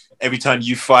 well, every time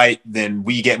you fight, then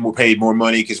we get paid more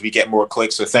money because we get more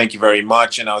clicks. So thank you very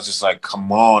much. And I was just like,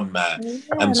 come on, man. Yeah,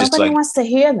 I'm just nobody wants to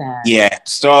hear that. Yeah,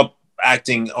 stop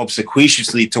acting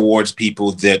obsequiously towards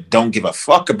people that don't give a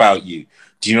fuck about you.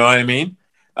 Do you know what I mean?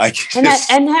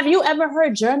 And have you ever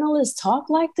heard journalists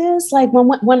talk like this? Like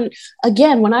when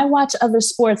I watch other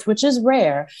sports, which is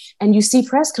rare, and you see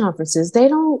press conferences, they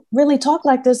don't really talk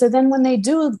like this. And then when they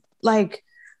do, like,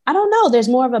 I don't know, there's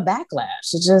more of a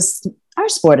backlash. It's just, our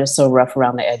sport is so rough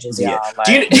around the edges, y'all. Like,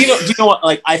 do you know what?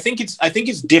 Like, I think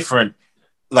it's different.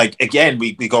 Like, again,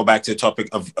 we go back to the topic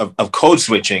of code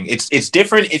switching. It's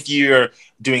different if you're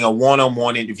doing a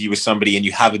one-on-one interview with somebody and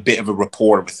you have a bit of a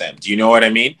rapport with them. Do you know what I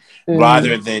mean?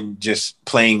 Rather than just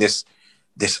playing this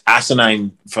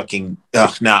asinine fucking.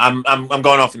 I'm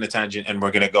going off on a tangent, and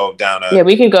we're gonna go down a. Yeah,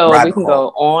 we can go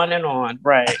on and on.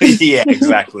 Right. Yeah,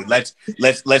 exactly. Let's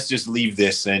just leave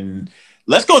this and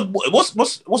let's go.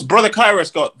 What's Brother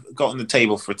Kairos got on the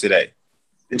table for today?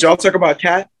 Did y'all talk about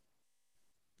Cat?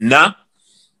 Nah.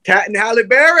 Kat and Halle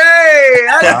Berry.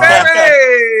 Halle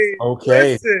Berry.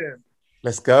 Okay. Listen,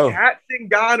 Let's go. Kat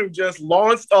Zingano just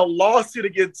launched a lawsuit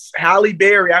against Halle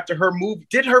Berry after her movie.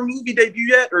 Did her movie debut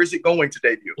yet, or is it going to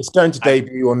debut? It's going to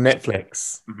debut on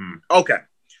Netflix. Mm-hmm. Okay.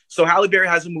 So Halle Berry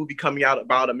has a movie coming out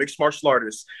about a mixed martial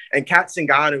artist, and Kat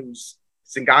Zingano's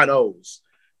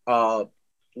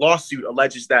lawsuit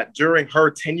alleges that during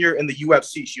her tenure in the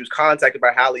UFC, she was contacted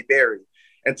by Halle Berry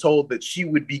and told that she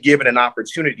would be given an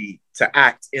opportunity to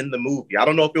act in the movie. I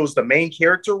don't know if it was the main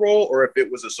character role or if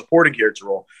it was a supporting character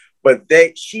role, but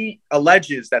she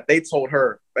alleges that they told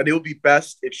her that it would be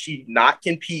best if she not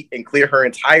compete and clear her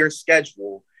entire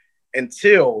schedule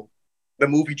until the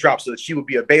movie drops so that she would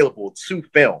be available to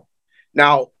film.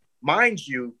 Now, mind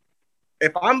you,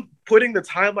 if I'm putting the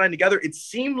timeline together, it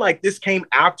seemed like this came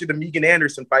after the Megan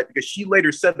Anderson fight because she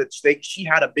later said that she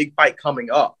had a big fight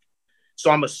coming up. So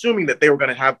I'm assuming that they were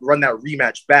going to run that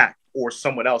rematch back or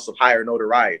someone else of higher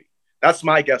notoriety. That's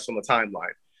my guess on the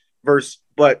timeline.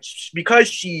 But because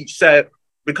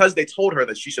they told her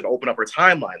that she should open up her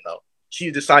timeline, though, she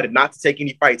decided not to take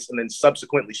any fights, and then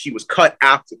subsequently she was cut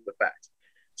after the fact.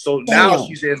 So now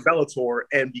she's in Bellator,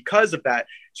 and because of that,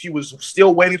 she was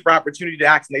still waiting for opportunity to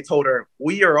act, and they told her,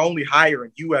 we are only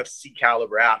hiring UFC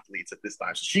caliber athletes at this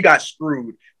time. So she got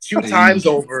screwed 2 times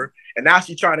over, and now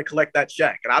she's trying to collect that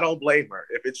check. And I don't blame her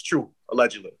if it's true,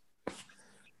 allegedly.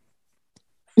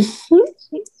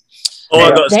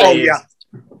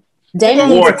 Dana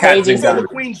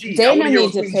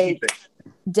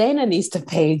needs to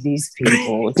pay these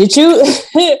people.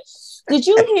 Did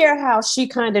you hear how she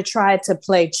kind of tried to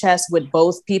play chess with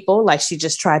both people? Like she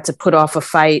just tried to put off a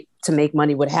fight to make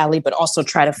money with Halle, but also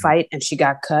try to fight, and she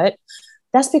got cut.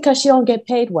 That's because she don't get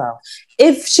paid well.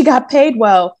 If she got paid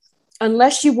well,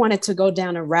 unless she wanted to go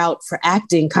down a route for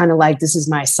acting, kind of like this is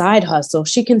my side hustle,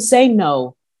 she can say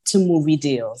no to movie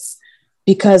deals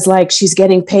because like she's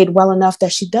getting paid well enough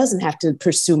that she doesn't have to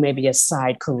pursue maybe a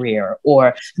side career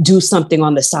or do something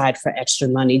on the side for extra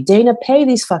money. Dana, pay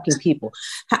these fucking people.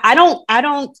 I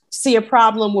don't see a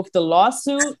problem with the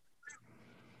lawsuit,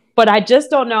 but I just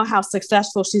don't know how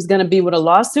successful she's going to be with a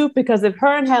lawsuit because if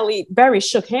her and Halle Berry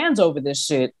shook hands over this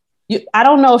shit, I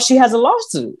don't know if she has a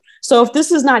lawsuit. So if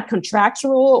this is not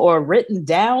contractual or written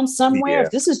down somewhere,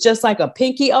 if this is just like a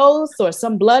pinky oath or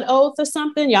some blood oath or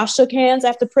something, y'all shook hands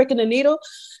after pricking a needle,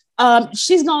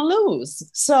 she's going to lose.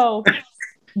 So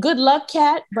good luck,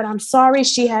 Kat, but I'm sorry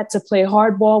she had to play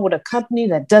hardball with a company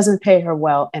that doesn't pay her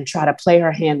well and try to play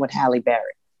her hand with Halle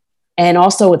Berry. And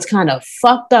also it's kind of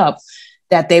fucked up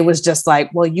that they was just like,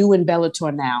 well, you in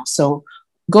Bellator now, so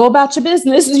go about your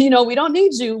business. We don't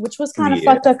need you, which was kind of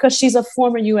fucked up because she's a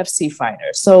former UFC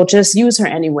fighter. So just use her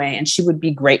anyway. And she would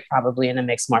be great probably in a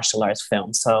mixed martial arts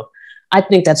film. So I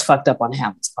think that's fucked up on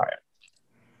Halle's part.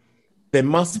 There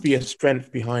must be a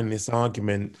strength behind this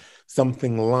argument.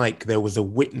 Something like there was a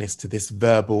witness to this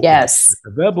verbal. Yes.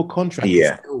 The verbal contract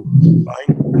is still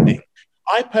binding.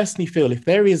 I personally feel if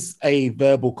there is a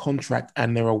verbal contract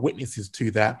and there are witnesses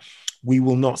to that, we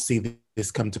will not see this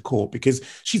come to court because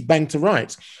she's banged to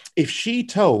rights. If she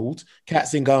told Kat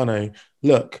Zingano,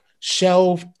 look,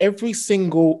 shelve every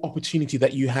single opportunity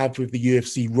that you have with the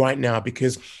UFC right now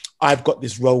because I've got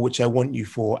this role which I want you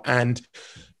for. And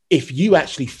if you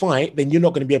actually fight, then you're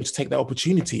not going to be able to take that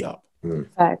opportunity up.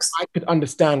 Facts. I could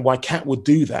understand why Kat would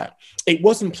do that. It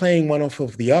wasn't playing one off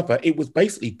of the other. It was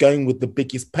basically going with the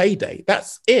biggest payday.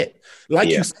 That's it. Like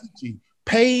you said,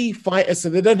 pay fighters so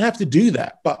they don't have to do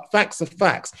that. But facts are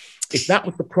facts. If that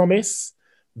was the promise,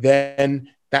 then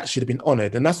that should have been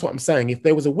honored. And that's what I'm saying. If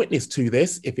there was a witness to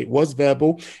this, if it was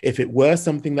verbal, if it were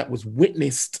something that was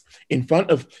witnessed in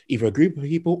front of either a group of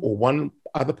people or one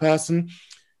other person,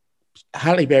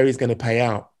 Halle Berry is going to pay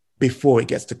out before it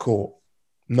gets to court.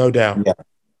 No doubt.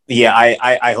 Yeah.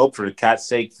 I hope for Kat's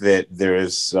sake that there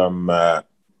is some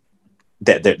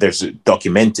that there's a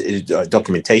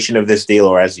documentation of this deal,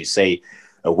 or as you say,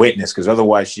 a witness, because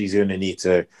otherwise she's going to need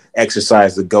to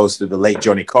exercise the ghost of the late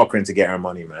Johnny Cochran to get her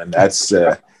money, man. That's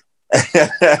but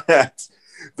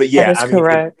yeah, that is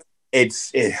correct.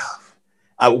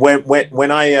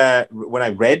 When I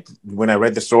read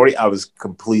the story, I was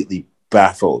completely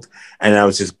baffled, and I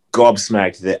was just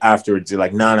gobsmacked that afterwards they're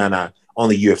like, no,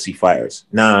 only UFC fighters,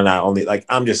 no, only, like,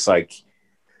 I'm just like,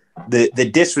 the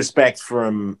disrespect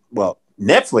from, well,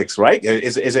 Netflix, right?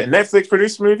 Is it a Netflix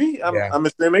produced movie? I'm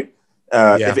assuming.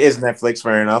 If it is Netflix,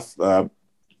 fair enough. But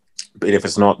if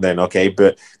it's not, then okay.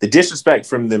 But the disrespect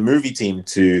from the movie team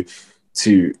to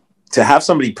have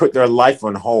somebody put their life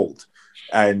on hold,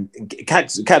 and Kat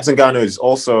Zingano is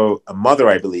also a mother,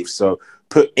 I believe. So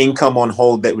put income on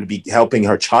hold that would be helping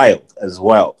her child as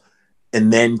well,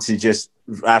 and then to just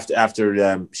after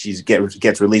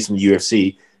gets released from the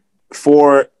UFC,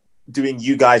 for doing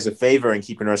you guys a favor and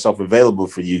keeping herself available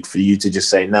for you to just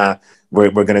say, nah, we're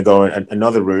going to go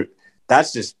another route.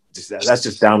 That's just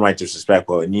downright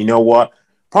disrespectful. And you know what?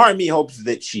 Part of me hopes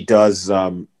that she does,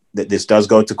 that this does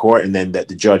go to court, and then that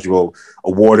the judge will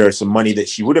award her some money that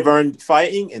she would have earned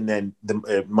fighting, and then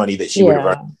the money that she would have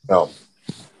earned. Oh.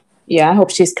 Yeah, I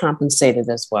hope she's compensated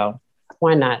as well.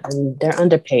 Why not? I mean, they're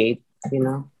underpaid, you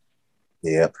know?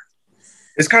 Yep.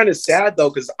 It's kind of sad though,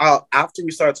 because after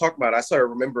we started talking about it, I started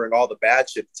remembering all the bad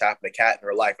shit that's happened to Kat in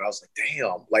her life. And I was like,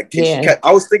 damn, like,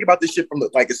 I was thinking about this shit from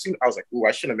as soon I was like, ooh,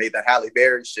 I shouldn't have made that Halle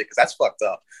Berry shit, because that's fucked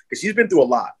up. Because she's been through a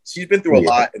lot. A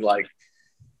lot, and like,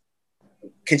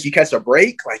 can she catch a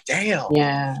break? Like, damn.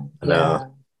 Yeah.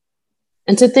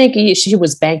 And to think she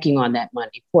was banking on that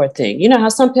money, poor thing. You know how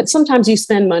sometimes you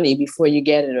spend money before you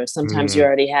get it, or sometimes you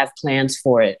already have plans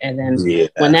for it. And then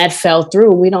when that fell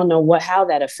through, we don't know how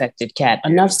that affected Kat.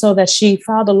 Enough so that she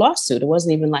filed a lawsuit. It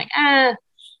wasn't even like,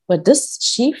 but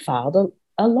she filed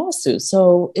a lawsuit.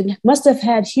 So it must have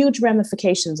had huge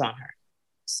ramifications on her.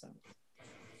 So.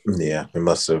 Yeah, it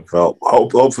must have. Well,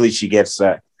 hopefully she gets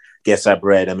that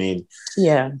bread. I mean,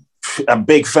 yeah. I'm a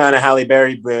big fan of Halle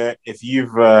Berry, but if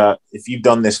you've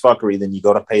done this fuckery, then you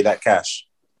got to pay that cash.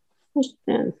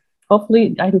 Yeah.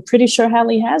 Hopefully, I'm pretty sure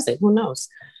Halle has it. Who knows?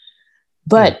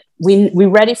 But we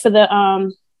ready for the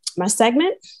my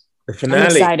segment? The finale. I'm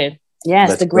excited.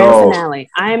 Yes, the grand finale.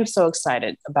 I am so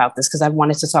excited about this because I've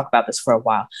wanted to talk about this for a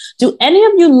while. Do any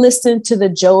of you listen to the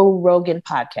Joe Rogan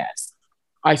podcast?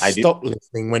 I stopped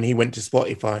listening when he went to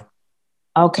Spotify.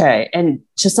 Okay, and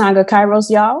Chisanga Kairos,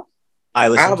 y'all. I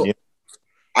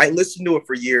listened to it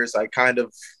for years. I kind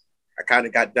of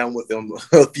got done with him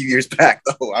a few years back,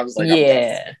 though. I was like,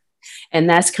 yeah. And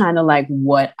that's kind of like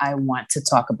what I want to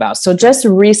talk about. So just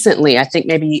recently, I think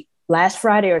maybe last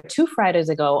Friday or 2 Fridays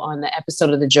ago on the episode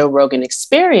of the Joe Rogan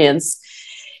Experience,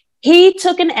 he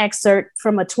took an excerpt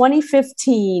from a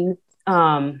 2015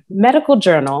 medical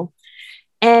journal,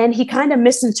 and he kind of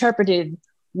misinterpreted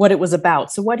what it was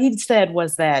about. So what he said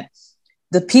was that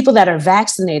the people that are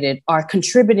vaccinated are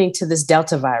contributing to this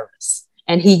Delta virus.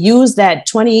 And he used that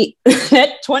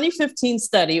 2015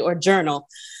 study or journal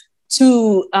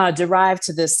to derive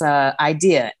to this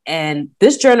idea. And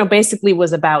this journal basically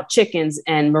was about chickens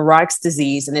and Malark's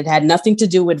disease. And it had nothing to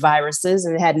do with viruses.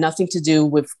 And it had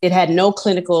no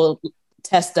clinical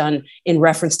test done in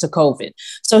reference to COVID.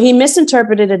 So he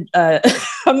misinterpreted a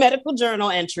medical journal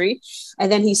entry,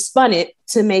 and then he spun it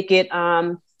to make it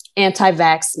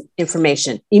anti-vax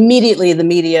information. Immediately, the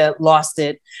media lost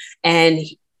it. And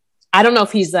I don't know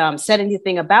if he's said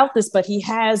anything about this, but he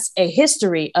has a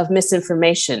history of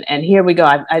misinformation. And here we go.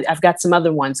 I've got some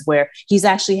other ones where he's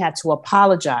actually had to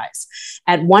apologize.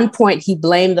 At one point, he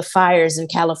blamed the fires in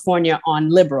California on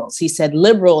liberals. He said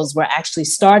liberals were actually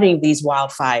starting these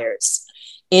wildfires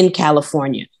in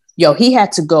California. He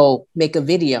had to go make a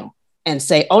video and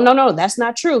say, oh, no, that's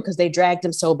not true, because they dragged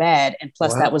him so bad. And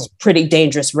plus, that was pretty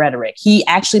dangerous rhetoric. He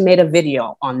actually made a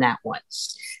video on that one.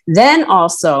 Then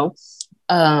also,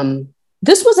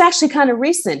 this was actually kind of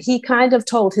recent. He kind of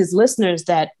told his listeners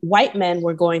that white men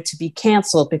were going to be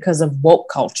canceled because of woke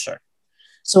culture.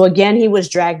 So again, he was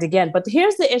dragged again. But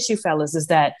here's the issue, fellas, is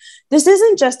that this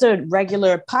isn't just a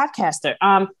regular podcaster.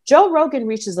 Joe Rogan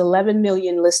reaches 11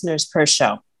 million listeners per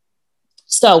show.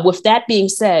 So with that being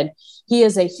said, he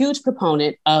is a huge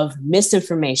proponent of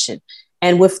misinformation.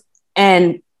 And with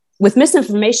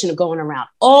misinformation going around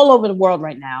all over the world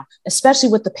right now, especially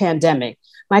with the pandemic,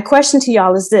 my question to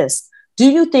y'all is this: do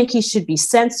you think he should be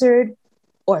censored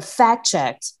or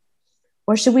fact-checked?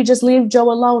 Or should we just leave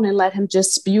Joe alone and let him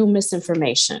just spew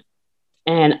misinformation?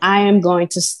 And I am going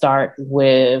to start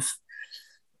with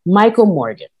Michael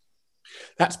Morgan.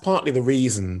 That's partly the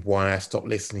reason why I stopped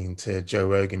listening to Joe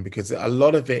Rogan, because a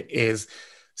lot of it is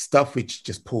stuff which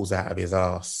just pulls out of his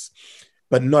ass.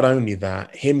 But not only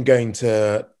that, him going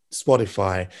to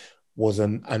Spotify was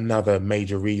another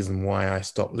major reason why I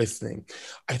stopped listening.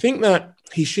 I think that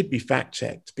he should be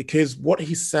fact-checked, because what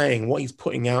he's saying, what he's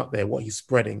putting out there, what he's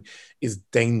spreading is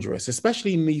dangerous,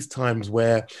 especially in these times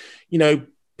where,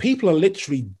 people are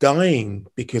literally dying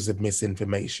because of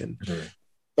misinformation. Mm-hmm.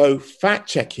 So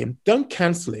fact-check him, don't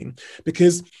cancel him,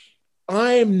 because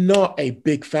I'm not a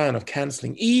big fan of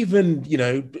canceling, even,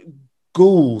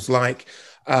 ghouls like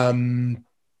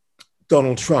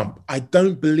Donald Trump. I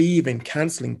don't believe in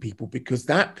canceling people, because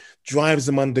that drives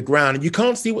them underground, and you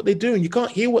can't see what they're doing. You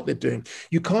can't hear what they're doing.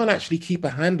 You can't actually keep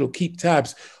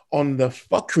tabs on the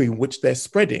fuckery which they're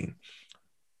spreading.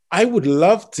 I would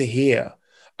love to hear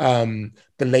the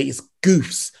latest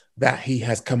goofs that he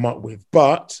has come up with,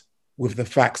 but with the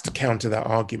facts to counter that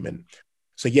argument.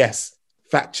 So yes,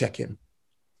 fact check him.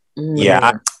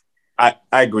 Yeah, I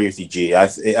agree with you, G.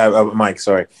 Mike,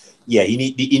 sorry. Yeah, he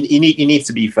needs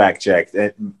to be fact checked,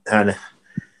 and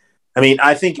I mean,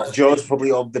 I think Joe's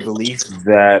probably of the belief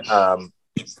that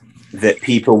that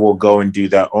people will go and do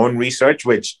their own research,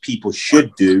 which people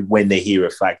should do when they hear a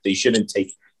fact. They shouldn't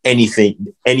take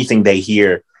anything they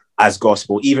hear as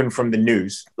gospel, even from the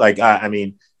news. Like, I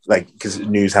mean, like, because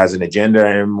news has an agenda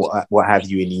and what have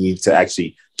you, and you need to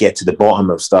actually get to the bottom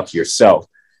of stuff yourself.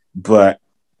 But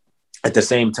at the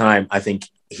same time, I think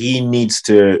he needs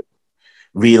to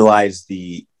realize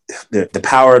the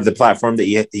power of the platform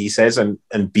that he says, and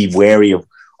be wary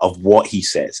of what he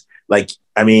says. Like,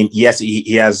 I mean, yes,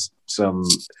 he has some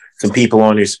people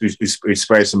on who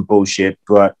spread some bullshit,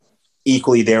 but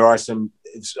equally there are some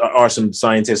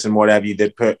scientists and what have you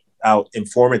that put out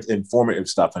informative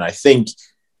stuff. And I think,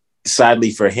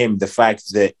 sadly for him, the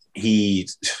fact that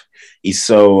he's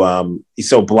so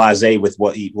blasé with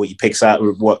what he picks out,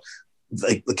 or what,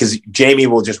 like, because Jamie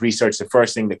will just research the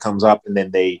first thing that comes up, and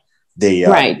then they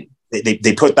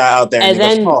put that out there,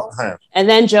 and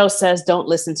then Joe says, "Don't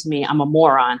listen to me. I'm a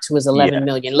moron," to his 11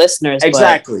 million listeners.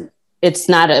 Exactly. But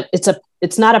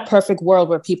it's not a perfect world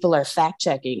where people are fact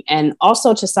checking. And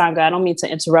also, Chisanga, I don't mean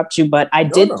to interrupt you, but I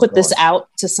did put this out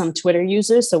to some Twitter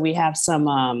users, so we have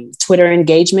some Twitter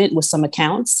engagement with some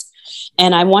accounts,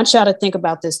 and I want y'all to think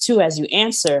about this too as you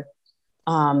answer.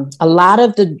 A lot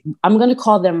of I'm going to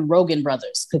call them Rogan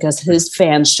brothers, because his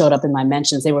fans showed up in my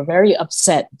mentions. They were very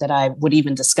upset that I would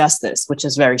even discuss this, which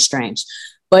is very strange.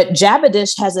 But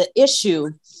Jabadish has an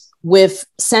issue with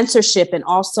censorship and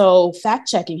also fact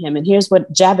checking him. And here's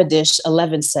what Jabadish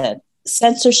 11 said: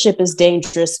 "Censorship is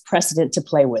dangerous precedent to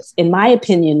play with. In my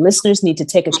opinion, listeners need to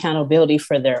take accountability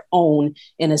for their own,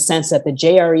 in a sense that the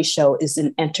JRE show is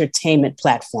an entertainment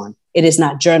platform. It is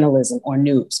not journalism or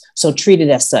news. So treat it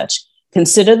as such.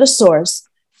 Consider the source,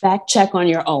 fact check on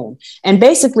your own." And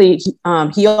basically,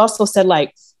 he also said,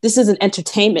 like, this is an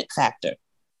entertainment factor.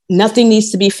 Nothing needs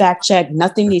to be fact checked.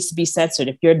 Nothing needs to be censored.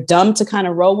 If you're dumb to kind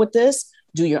of roll with this,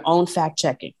 do your own fact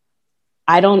checking.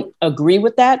 I don't agree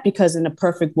with that, because in a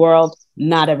perfect world,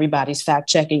 not everybody's fact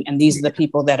checking. And these are the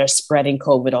people that are spreading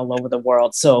COVID all over the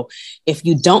world. So if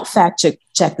you don't fact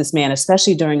check this man,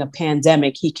 especially during a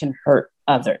pandemic, he can hurt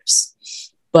others.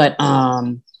 But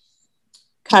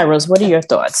Kairos, what are your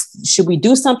thoughts? Should we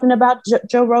do something about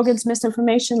Joe Rogan's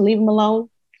misinformation? Leave him alone?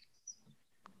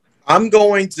 I'm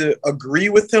going to agree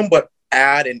with him, but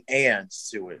add an "and"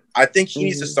 to it. I think he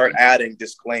needs to start adding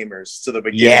disclaimers to the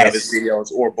beginning of his videos,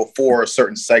 or before a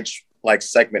certain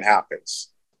segment happens.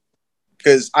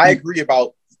 Because I agree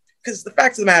because the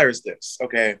fact of the matter is this,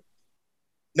 okay?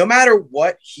 No matter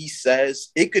what he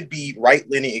says, it could be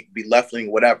right-leaning, it could be left-leaning,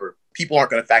 whatever. People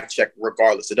aren't going to fact check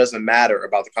regardless. It doesn't matter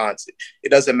about the content. It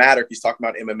doesn't matter if he's talking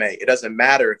about MMA. It doesn't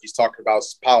matter if he's talking about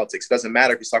politics. It doesn't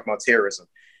matter if he's talking about terrorism.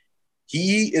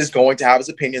 He is going to have his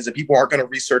opinions, and people aren't going to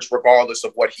research regardless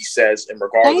of what he says and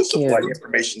regardless of what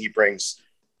information he brings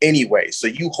anyway. So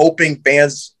you hoping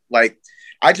fans, like,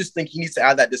 I just think he needs to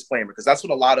add that disclaimer, because that's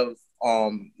what a lot of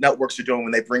networks are doing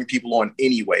when they bring people on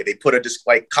anyway. They put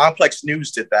like Complex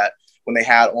News did that when they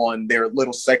had on their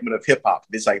little segment of hip hop.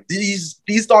 It's like, these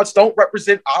thoughts don't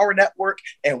represent our network,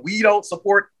 and we don't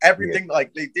support everything. Yeah.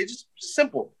 Like, they just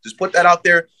simple. Just put that out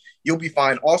there. You'll be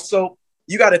fine. Also,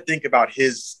 you got to think about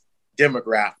his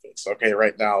demographics. Okay,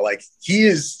 right now, like, he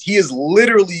is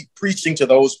literally preaching to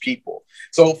those people.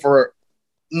 So for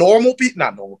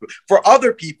for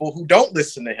other people who don't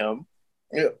listen to him,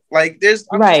 like, there's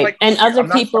right. Like, and other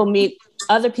people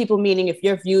meaning if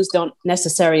your views don't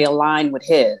necessarily align with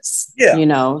his. Yeah. You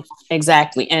know,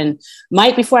 exactly. And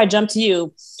Mike, before I jump to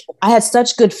you, I had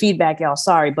such good feedback, y'all.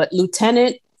 Sorry, but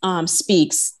Lieutenant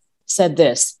Speaks said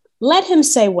this: "Let him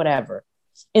say whatever.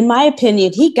 In my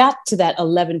opinion, he got to that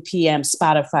 11 p.m.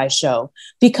 Spotify show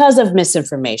because of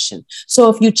misinformation. So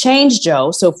if you change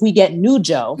Joe, so if we get new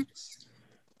Joe,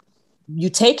 you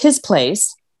take his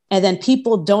place, and then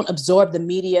people don't absorb the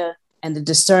media and the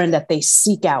discern that they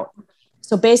seek out."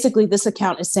 So basically, this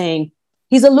account is saying,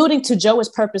 he's alluding to Joe is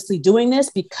purposely doing this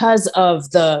because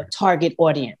of the target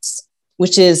audience,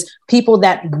 which is people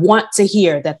that want to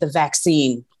hear that the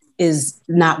vaccine is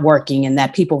not working and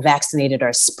that people vaccinated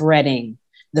are spreading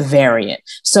the variant.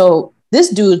 So this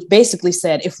dude basically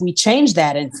said, if we change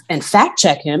that and fact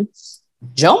check him,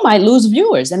 Joe might lose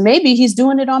viewers, and maybe he's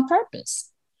doing it on purpose.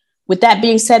 With that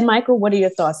being said, Michael, what are your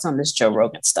thoughts on this Joe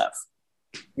Rogan stuff?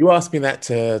 You asked me that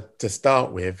to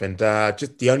start with, and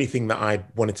just the only thing that I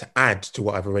wanted to add to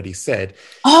what I've already said.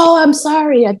 Oh, I'm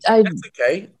sorry. That's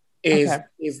okay. is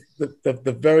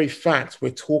the very fact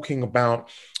we're talking about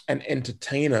an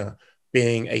entertainer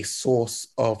being a source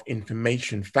of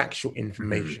information, factual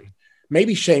information.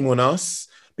 Maybe shame on us,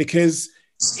 because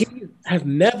he has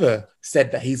never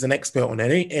said that he's an expert on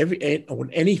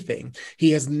anything.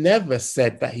 He has never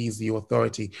said that he's the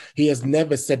authority. He has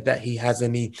never said that he has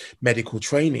any medical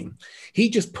training. He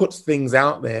just puts things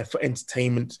out there for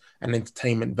entertainment and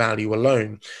entertainment value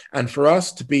alone. And for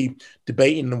us to be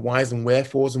debating the whys and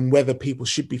wherefores and whether people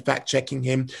should be fact checking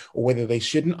him or whether they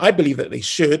shouldn't, I believe that they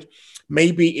should.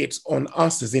 Maybe it's on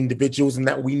us as individuals, and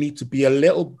that we need to be a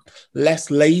little less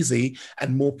lazy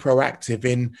and more proactive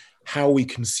in how we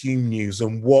consume news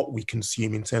and what we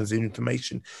consume in terms of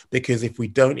information. Because if we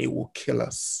don't, it will kill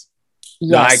us.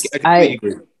 Yes, no, I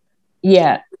agree.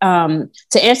 Yeah. To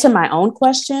answer my own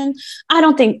question, I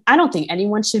don't think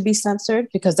anyone should be censored,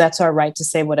 because that's our right to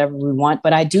say whatever we want.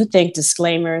 But I do think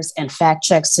disclaimers and fact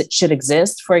checks should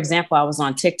exist. For example, I was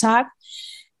on TikTok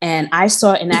and I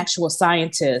saw an actual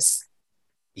scientist.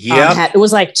 It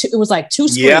was like two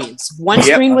screens. Yep. One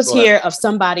screen was here of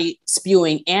somebody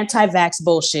spewing anti-vax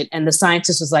bullshit, and the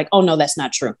scientist was like, "Oh no, that's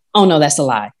not true. Oh no, that's a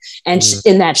lie." And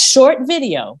in that short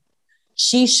video,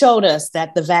 she showed us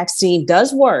that the vaccine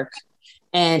does work,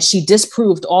 and she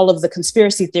disproved all of the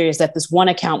conspiracy theories that this one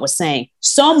account was saying.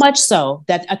 So much so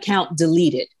that account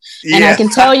deleted. Yeah. And I can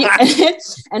tell you,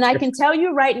 and I can tell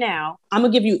you right now, I'm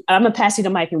gonna pass you the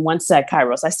mic in 1 sec,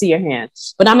 Kairos. I see your hand.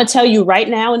 But I'm gonna tell you right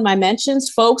now in my mentions,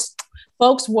 folks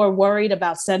were worried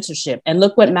about censorship. And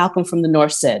look what Malcolm from the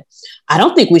North said. I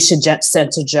don't think we should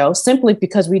censor Joe, simply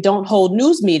because we don't hold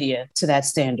news media to that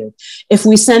standard. If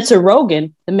we censor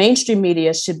Rogan, the mainstream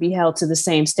media should be held to the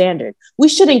same standard. We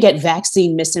shouldn't get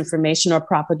vaccine misinformation or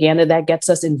propaganda that gets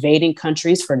us invading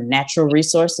countries for natural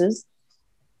resources.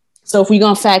 So if we're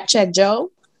going to fact check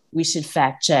Joe, we should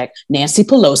fact check Nancy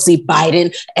Pelosi,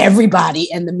 Biden,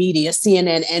 everybody, and the media,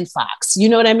 CNN and Fox. You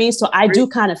know what I mean? So I do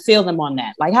kind of feel them on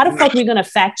that. Like, how the fuck are we going to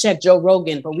fact check Joe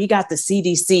Rogan, but we got the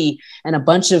CDC and a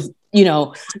bunch of,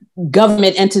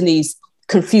 government entities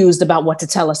confused about what to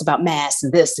tell us about masks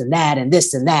and this and that and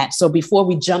this and that. So before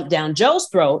we jump down Joe's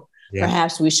throat,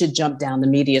 perhaps we should jump down the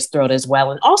media's throat as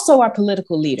well. And also our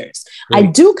political leaders. Right. I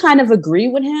do kind of agree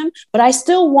with him, but I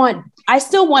still want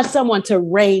someone to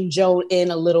rein Joe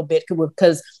in a little bit,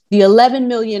 because the 11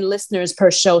 million listeners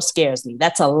per show scares me.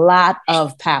 That's a lot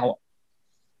of power.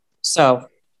 So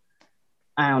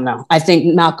I don't know. I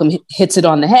think Malcolm hits it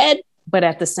on the head, but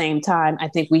at the same time, I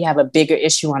think we have a bigger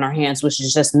issue on our hands, which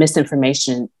is just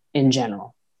misinformation in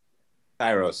general.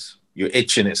 Kairos, you're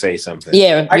itching to say something.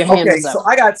 Yeah. So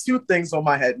I got two things on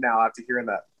my head now after hearing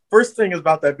that. First thing is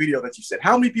about that video that you said.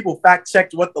 How many people fact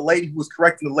checked what the lady who was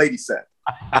correcting the lady said?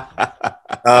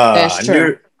 That's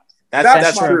true.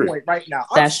 That's my true. point right now.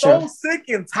 That's I'm so true. sick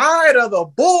and tired of the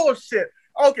bullshit.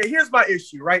 Okay, here's my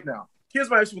issue right now. Here's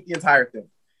my issue with the entire thing.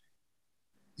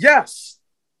 Yes,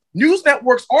 news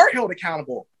networks are held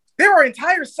accountable. There are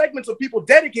entire segments of people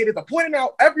dedicated to pointing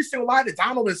out every single lie that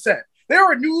Donald has said. There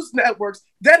are news networks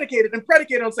dedicated and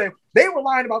predicated on saying they were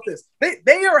lying about this.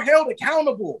 They are held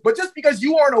accountable. But just because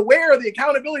you aren't aware of the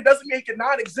accountability doesn't make it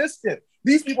non-existent.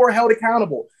 These people are held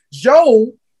accountable.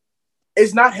 Joe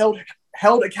is not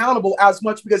held accountable as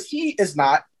much because he is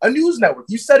not a news network.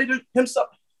 You said it himself.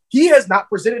 He has not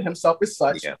presented himself as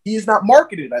such. Yeah. He is not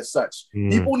marketed as such.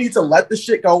 People need to let the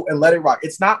shit go and let it rock.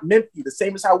 It's not meant for you. The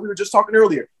same as how we were just talking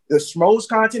earlier. The Schmoes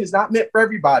content is not meant for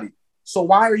everybody. So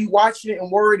why are you watching it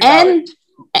and worried about it?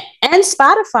 And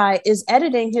Spotify is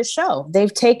editing his show.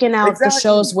 They've taken out the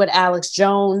shows with Alex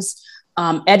Jones.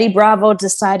 Eddie Bravo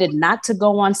decided not to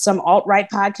go on some alt-right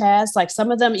podcast. Like, some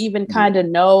of them even kind of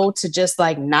know to just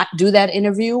like not do that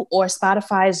interview, or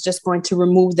Spotify is just going to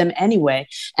remove them anyway.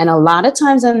 And a lot of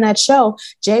times on that show,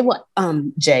 Joe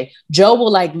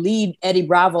will like lead Eddie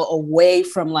Bravo away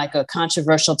from like a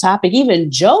controversial topic. Even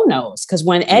Joe knows, because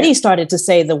when Eddie started to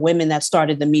say the women that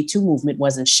started the Me Too movement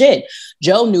wasn't shit,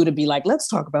 Joe knew to be like, let's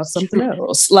talk about something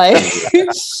else. Like,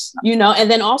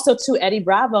 and then also too, Eddie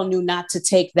Bravo knew not to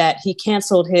take that. He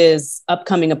canceled his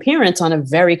upcoming appearance on a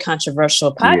very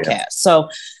controversial podcast. Yeah. So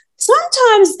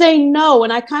sometimes they know,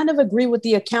 and I kind of agree with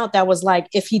the account that was like,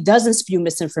 if he doesn't spew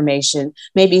misinformation,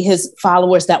 maybe his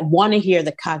followers that want to hear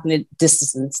the cognitive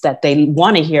dissonance that they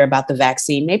want to hear about the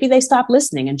vaccine, maybe they stop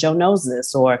listening, and Joe knows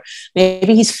this, or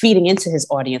maybe he's feeding into his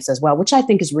audience as well, which I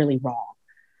think is really wrong.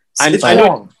 I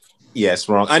know. Yes,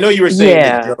 wrong. I know you were saying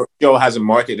that Joe hasn't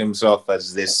marketed himself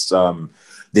as this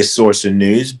this source of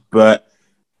news, but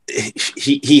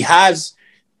he has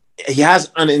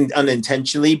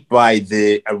unintentionally, by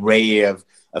the array of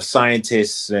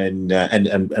scientists and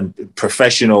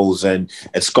professionals and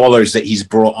scholars that he's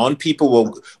brought on,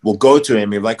 people will go to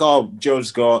him and be like, "Oh,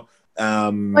 Joe's got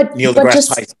Neil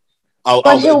deGrasse Tyson."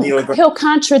 But he'll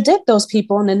contradict those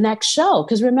people in the next show.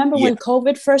 Because remember when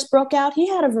COVID first broke out, he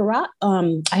had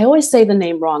I always say the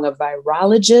name wrong, a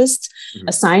virologist,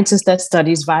 a scientist that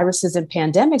studies viruses and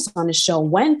pandemics on his show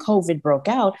when COVID broke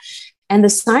out. And the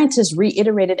scientists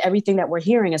reiterated everything that we're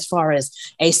hearing as far as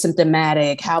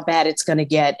asymptomatic, how bad it's going to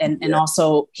get, and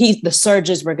also the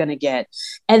surges we're going to get.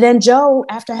 And then Joe,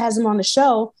 after has him on the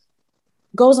show,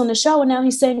 goes on the show, and now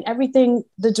he's saying everything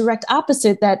the direct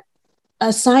opposite that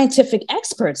a scientific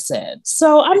expert said.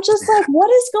 So I'm just like, what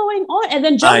is going on? And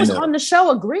then Joe was on the show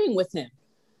agreeing with him.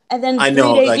 And then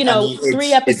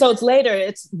 3 episodes later,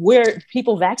 it's where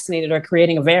people vaccinated are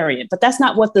creating a variant. But that's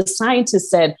not what the scientists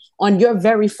said on your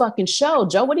very fucking show,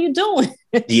 Joe. What are you doing?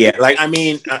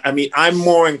 I'm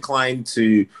more inclined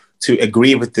to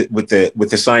agree with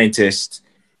the scientist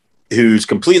who's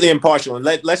completely impartial. And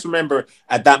let's remember,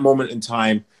 at that moment in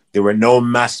time, there were no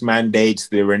mask mandates.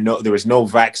 There was no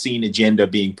vaccine agenda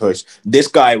being pushed. This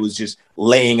guy was just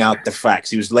laying out the facts.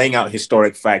 He was laying out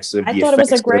historic facts of I thought it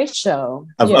was a great show.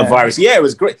 Of virus. Yeah, it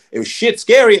was great. It was shit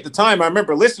scary at the time. I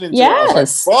remember listening to it. I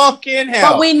was like, fucking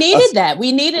hell. But we needed that.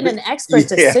 We needed an expert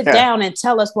to sit down and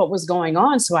tell us what was going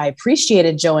on. So I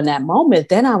appreciated Joe in that moment.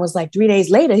 Then I was like, 3 days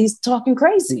later, he's talking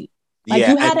crazy. Like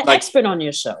you had an expert on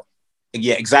your show.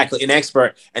 Yeah, exactly. An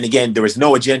expert. And again, there was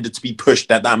no agenda to be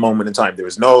pushed at that moment in time. There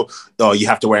was no, you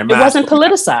have to wear a mask. It wasn't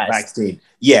politicized. Vaccine.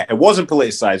 Yeah, it wasn't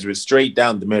politicized. It was straight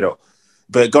down the middle.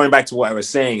 But going back to what I was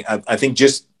saying, I think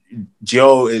just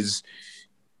Joe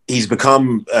he's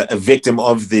become a victim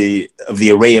of the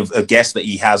array of guests that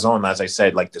he has on, as I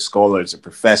said, like the scholars, the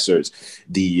professors,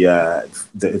 the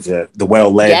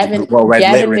well-read Gavin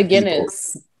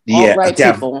McGinnis.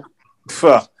 People.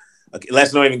 Okay,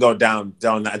 let's not even go down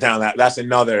that. That's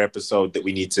another episode that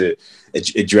we need to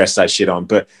address that shit on.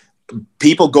 But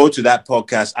people go to that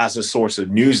podcast as a source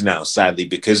of news now, sadly,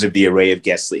 because of the array of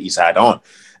guests that he's had on,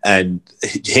 and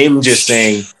him just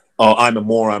saying, "Oh, I'm a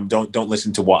moron. Don't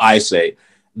listen to what I say."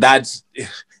 That's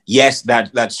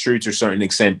true to a certain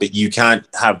extent, but you can't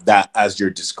have that as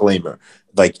your disclaimer.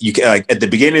 Like you can, like at the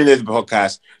beginning of the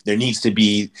podcast, there needs to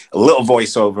be a little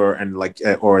voiceover and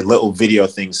or a little video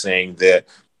thing saying that.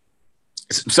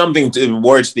 Something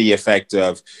towards the effect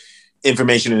of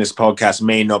information in this podcast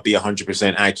may not be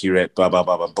 100% accurate, blah, blah,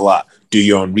 blah, blah, blah. Do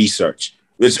your own research.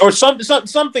 Or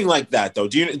something like that, though.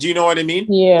 Do you know what I mean?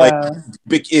 Yeah.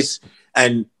 It's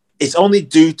only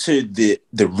due to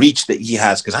the reach that he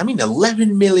has. Because,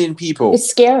 11 million people. It's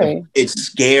scary. It's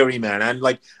scary, man. And,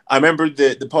 I remember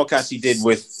the podcast he did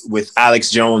with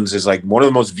Alex Jones is, one of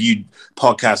the most viewed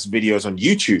podcast videos on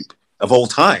YouTube of all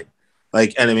time.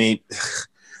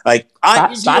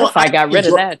 Spotify got rid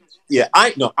of that. Yeah,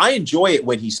 I enjoy it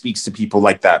when he speaks to people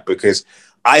like that because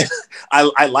I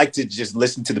like to just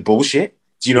listen to the bullshit.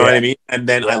 Do you know what I mean? And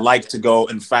then I like to go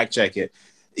and fact check it.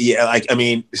 Yeah,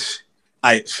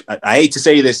 I hate to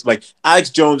say this, Alex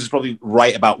Jones is probably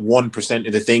right about 1%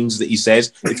 of the things that he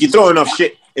says. If you throw enough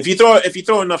shit, if you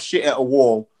throw enough shit at a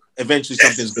wall, eventually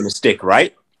something's gonna stick,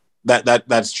 right?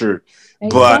 That's true.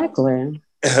 Exactly.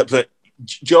 But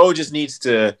Joe just needs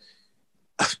to.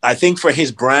 I think for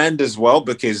his brand as well,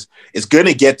 because it's going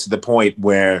to get to the point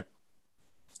where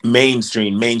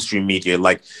mainstream media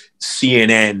like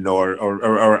CNN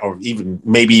or even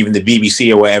maybe even the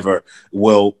BBC or whatever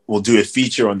will do a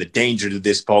feature on the dangers of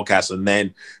this podcast, and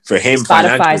then for him,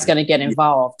 Spotify is going to get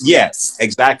involved. Yes,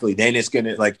 exactly. Then it's going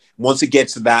to once it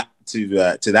gets to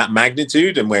that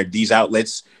magnitude, and where these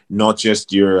outlets, not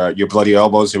just your bloody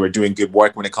elbows who are doing good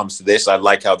work when it comes to this, I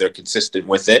like how they're consistent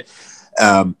with it.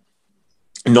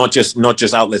 Not just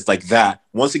outlets like that.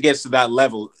 Once it gets to that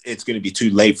level, it's going to be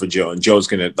too late for Joe, and Joe's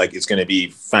going to it's going to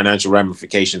be financial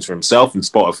ramifications for himself and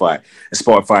Spotify. And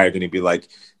Spotify are going to be like,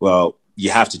 well, you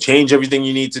have to change everything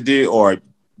you need to do, or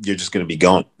you're just going to be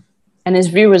gone. And his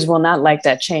viewers will not like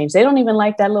that change. They don't even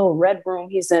like that little red room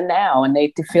he's in now, and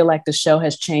they feel like the show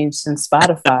has changed since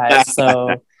Spotify.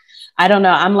 So I don't know.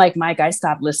 I'm like Mike. I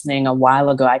stopped listening a while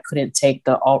ago. I couldn't take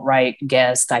the alt-right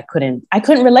guest. I couldn't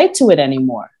relate to it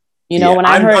anymore. When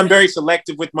I'm very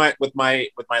selective with my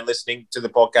listening to the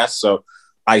podcast. So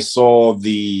I saw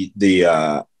the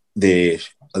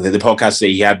podcast that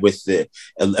he had with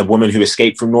a woman who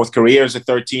escaped from North Korea as a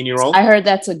 13-year-old. I heard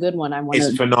that's a good one.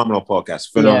 It's a phenomenal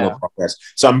podcast. Podcast.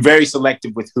 So I'm very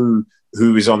selective with who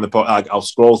is on the podcast. I'll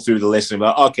scroll through the list and be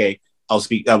like, okay,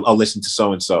 I'll listen to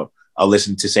so and so. I'll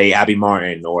listen to, say, Abby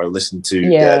Martin, or listen to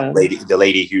the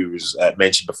lady who was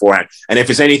mentioned beforehand. And if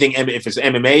it's anything, if it's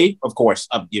MMA, of course,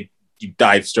 you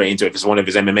dive straight into it. If it's one of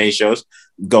his MMA shows,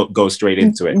 go straight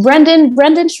into it.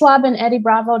 Brendan Schwab and Eddie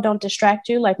Bravo don't distract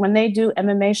you. Like when they do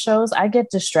MMA shows, I get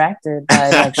distracted by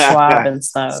like Schwab and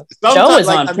stuff. Joe is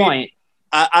on point.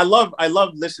 I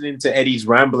love listening to Eddie's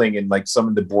rambling and like some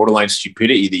of the borderline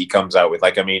stupidity that he comes out with.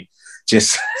 Like, I mean,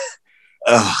 just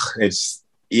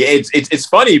it's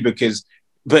funny because,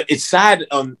 but it's sad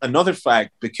on another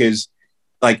fact because,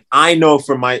 like, I know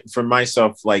for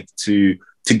myself, like to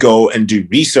go and do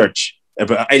research.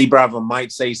 But Eddie Bravo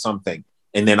might say something,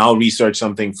 and then I'll research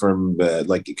something from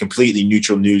like a completely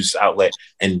neutral news outlet,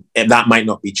 and that might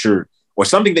not be true, or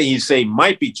something that you say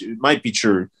might be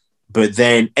true. But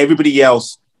then everybody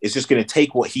else is just going to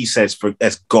take what he says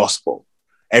as gospel.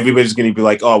 Everybody's going to be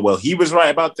like, oh, well, he was right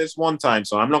about this one time,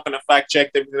 so I'm not going to fact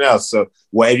check everything else. So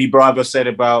what Eddie Bravo said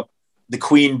about the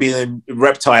Queen being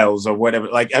reptiles or whatever.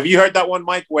 Like, have you heard that one,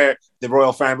 Mike, where the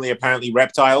royal family apparently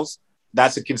reptiles?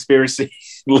 That's a conspiracy.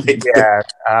 David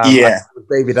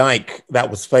Icke, that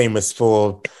was famous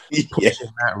for pushing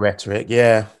that rhetoric.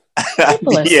 Yeah.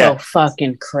 People are so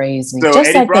fucking crazy. So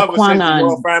just Eddie like Bravo the says the Quanon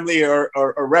royal family are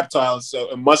reptiles,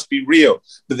 so it must be real.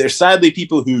 But there's sadly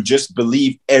people who just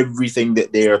believe everything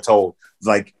that they are told.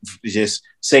 Like, just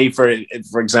say for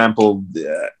example,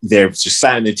 they're just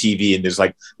sat on the TV and there's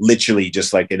like literally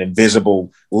just like an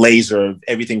invisible laser of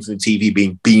everything from the TV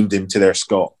being beamed into their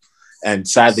skull. And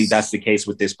sadly, that's the case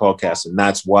with this podcast, and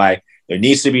that's why there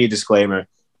needs to be a disclaimer,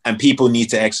 and people need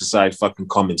to exercise fucking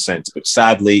common sense. But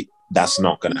sadly, that's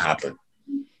not going to happen.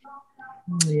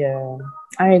 Yeah,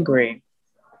 I agree.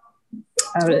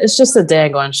 It's just a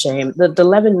daggone shame. The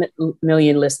 11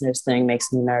 million listeners thing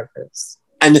makes me nervous.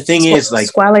 And the thing is, like,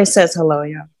 Squale says hello,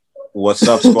 yeah. What's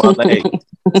up, Squale?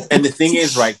 And the thing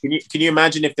is, right? Can you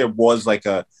imagine if there was like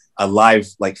a live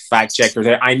like fact checker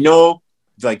there? I know,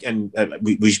 like, and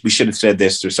we should have said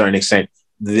this to a certain extent.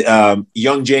 The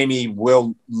young Jamie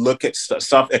will look at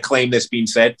stuff, a claim that's being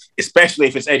said, especially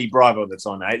if it's Eddie Bravo that's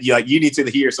on that. You need to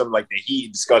hear some like the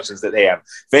heated discussions that they have.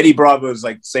 If Eddie Bravo is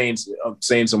like saying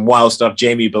some wild stuff,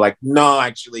 Jamie would be like, no,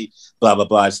 actually, blah blah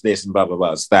blah, it's this and blah blah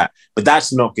blah, it's that. But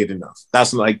that's not good enough.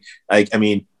 That's like I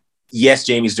mean, yes,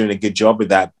 Jamie's doing a good job with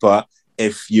that, but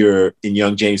if you're in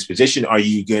young Jamie's position, are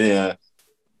you gonna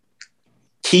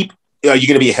are you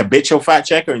going to be a habitual fact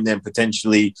checker and then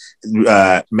potentially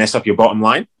mess up your bottom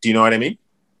line? Do you know what I mean?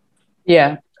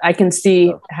 Yeah, I can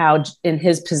see how in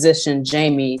his position,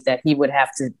 Jamie, that he would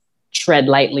have to tread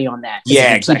lightly on that.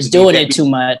 Yeah, if he keeps doing it too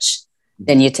much,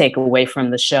 then you take away from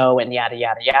the show and yada,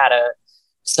 yada, yada.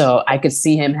 So I could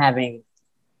see him having,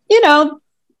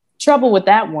 trouble with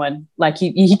that one. Like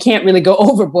he can't really go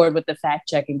overboard with the fact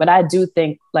checking. But I do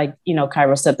think, like,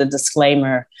 Cairo said, the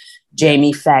disclaimer,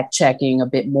 Jamie fact checking a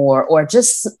bit more, or it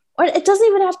doesn't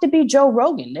even have to be Joe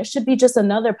Rogan. There should be just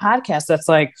another podcast that's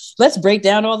like, let's break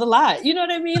down all the lies. You know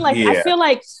what I mean? Like, yeah.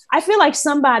 I feel like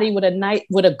somebody with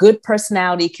a good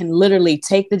personality can literally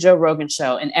take the Joe Rogan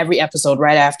show and every episode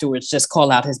right afterwards just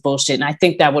call out his bullshit. And I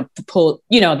think that would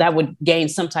that would gain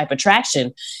some type of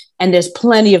traction. And there's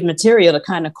plenty of material to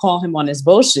kind of call him on his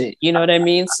bullshit. You know what I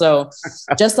mean? So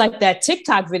just like that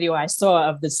TikTok video I saw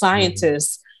of the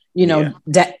scientist,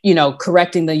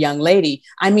 correcting the young lady.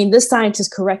 I mean, this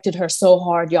scientist corrected her so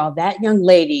hard, y'all. That young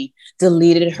lady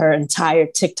deleted her entire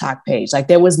TikTok page. Like,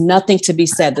 there was nothing to be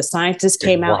said. The scientist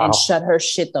came out and shut her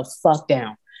shit the fuck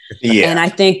down. Yeah. And I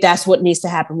think that's what needs to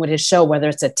happen with his show, whether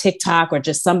it's a TikTok or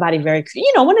just somebody very,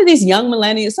 one of these young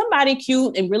millennials, somebody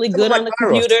cute and really good on the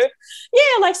computer.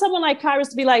 Yeah, like someone like Kairos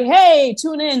to be like, hey,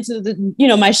 tune in to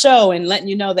the, my show, and letting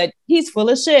you know that he's full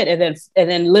of shit. And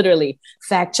then literally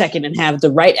fact checking and have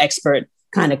the right expert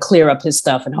kind of clear up his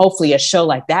stuff. And hopefully a show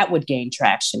like that would gain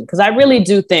traction. Because I really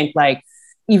do think, like,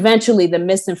 eventually the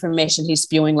misinformation he's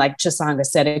spewing, like Chisanga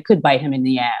said, it could bite him in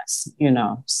the ass,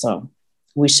 so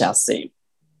we shall see.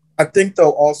 I think,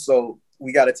 though, also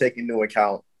we got to take into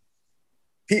account.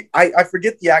 I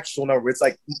forget the actual number. It's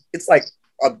like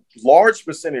a large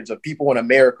percentage of people in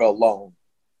America alone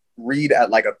read at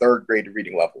like a third grade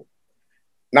reading level.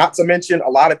 Not to mention a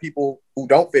lot of people who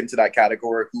don't fit into that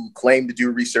category, who claim to do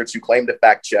research, who claim to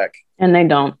fact check, and they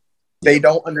don't. They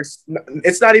don't understand.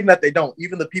 It's not even that they don't.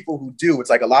 Even the people who do, it's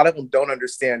like a lot of them don't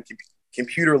understand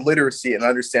computer literacy and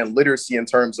understand literacy in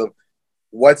terms of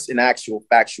what's an actual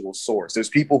factual source. There's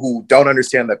people who don't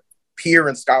understand that peer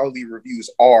and scholarly reviews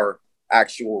are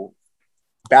actual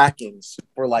backings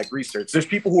for like research. There's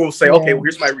people who will say, okay, well,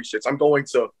 here's my research. I'm going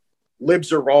to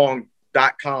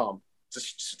libsarewrong.com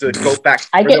to go back.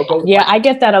 I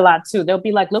get that a lot too. They'll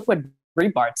be like, look what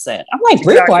Breitbart said. I'm like,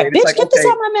 Breitbart, bitch, get this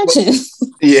out my mentions.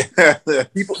 Yeah.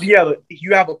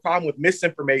 You have a problem with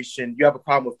misinformation. You have a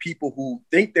problem with people who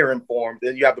think they're informed.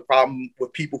 And you have the problem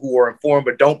with people who are informed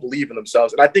but don't believe in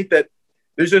themselves. And I think that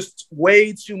there's just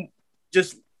way to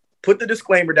just put the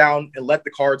disclaimer down and let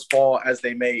the cards fall as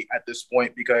they may at this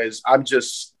point, because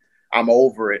I'm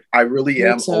over it. I really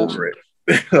am over it.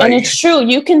 And it's true.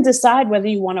 You can decide whether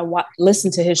you want to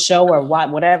listen to his show or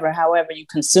whatever, however you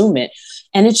consume it.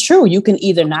 And it's true. You can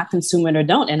either not consume it or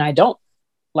don't. And I don't.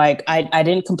 Like, I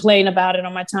didn't complain about it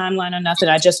on my timeline or nothing.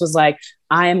 I just was like,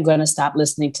 I am going to stop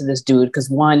listening to this dude. Because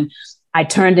one, I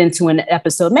turned into an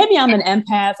episode. Maybe I'm an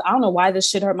empath. I don't know why this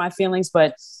shit hurt my feelings,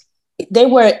 but they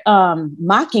were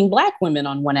mocking Black women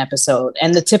on one episode,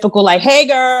 and the typical like, "Hey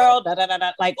girl," da, da, da,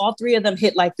 da, like all three of them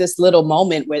hit like this little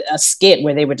moment with a skit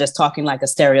where they were just talking like a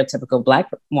stereotypical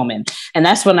Black woman. And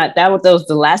that's when that was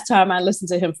the last time I listened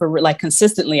to him for like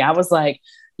consistently. I was like,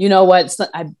 you know what?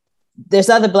 There's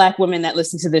other Black women that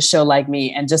listen to this show like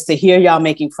me, and just to hear y'all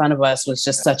making fun of us was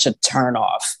just such a turn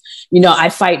off. You know, I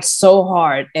fight so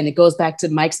hard, and it goes back to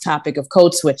Mike's topic of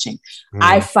code switching.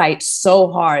 I fight so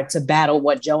hard to battle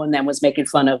what Joe and them was making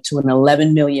fun of to an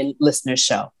 11 million listener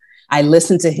show. I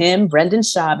listened to him, Brendan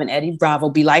Schaub, and Eddie Bravo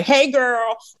be like, "Hey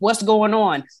girl, what's going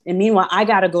on?" And meanwhile, I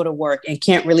got to go to work and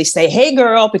can't really say, "Hey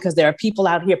girl," because there are people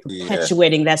out here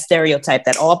perpetuating that stereotype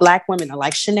that all Black women are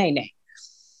like Shanae.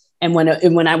 And when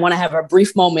I want to have a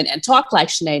brief moment and talk like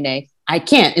Shanae, I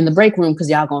can't in the break room because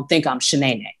y'all gonna think I'm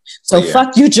Shanae. So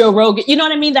fuck you, Joe Rogan. You know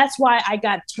what I mean? That's why I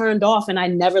got turned off and I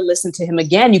never listened to him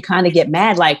again. You kind of get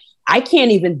mad. Like, I can't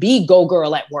even be go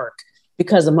girl at work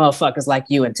because of motherfuckers like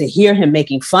you. And to hear him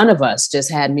making fun of us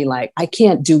just had me like, I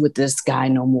can't do with this guy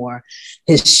no more.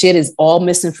 His shit is all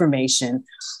misinformation.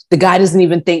 The guy doesn't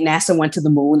even think NASA went to the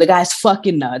moon. The guy's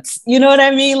fucking nuts. You know what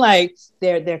I mean? Like,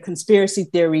 they're conspiracy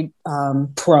theory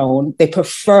prone. They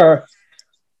prefer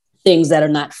things that are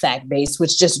not fact-based,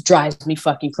 which just drives me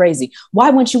fucking crazy. Why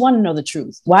wouldn't you want to know the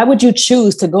truth? Why would you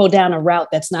choose to go down a route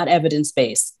that's not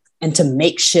evidence-based and to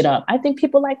make shit up? I think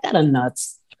people like that are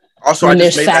nuts. Also, when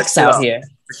there's facts out here.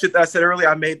 The shit that I said earlier,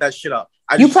 I made that shit up.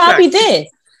 You probably did.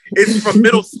 It's from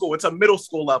middle school. It's a middle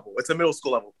school level.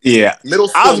 Yeah. Middle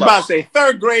school I was about to say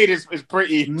third grade is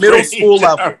pretty middle school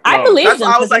level. I believe them.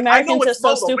 I was like, Americans I know it's so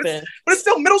low, stupid. but it's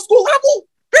still middle school level.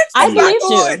 Bitch, I believe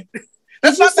you.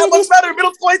 That's not that much better.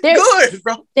 Middle school is good,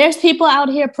 bro. There's people out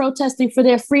here protesting for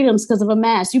their freedoms because of a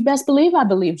mask. You best believe I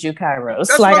believed you, Kairos.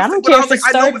 That's like, I don't care if it's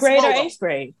third grade or slow, eighth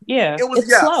grade. Yeah, it was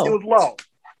slow. It was low.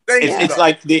 It's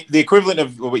like the equivalent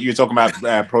of what you were talking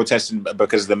about, protesting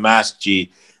because of the mask,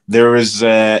 G. There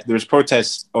was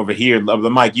protests over here. The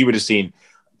Mike, you would have seen.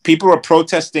 People were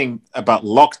protesting about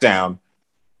lockdown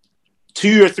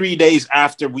 2 or 3 days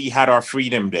after we had our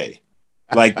Freedom Day.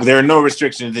 Like, there are no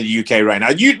restrictions in the UK right now.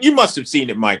 You must have seen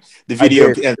it, Mike. The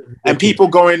video and people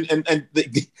going and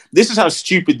this is how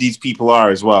stupid these people are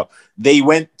as well. They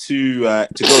went to go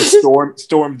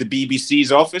storm the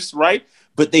BBC's office, right?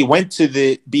 But they went to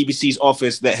the BBC's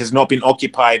office that has not been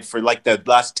occupied for like the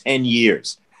last 10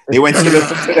 years. They went to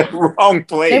the wrong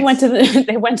place. They went to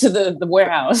the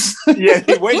warehouse. Yeah,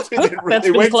 they went to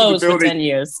the closed building. For 10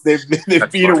 years.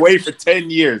 They've been away for 10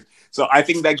 years. So I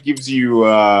think that gives you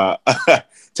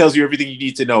tells you everything you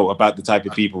need to know about the type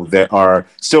of people that are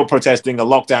still protesting a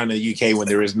lockdown in the UK when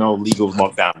there is no legal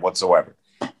lockdown whatsoever.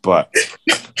 But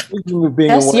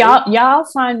y'all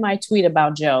find my tweet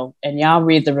about Joe and y'all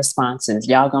read the responses.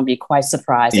 Y'all gonna be quite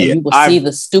surprised, and you will see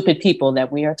the stupid people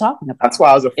that we are talking about. That's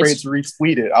why I was afraid to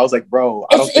retweet it. I was like, bro,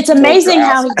 it's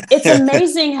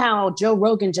amazing how Joe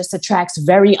Rogan just attracts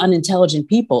very unintelligent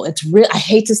people. It's real. I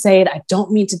hate to say it. I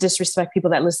don't mean to disrespect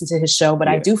people that listen to his show, but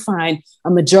I do find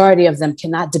a majority of them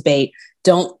cannot debate.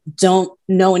 Don't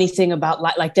know anything about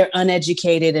like they're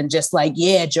uneducated and just like,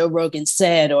 yeah, Joe Rogan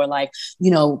said, or like, you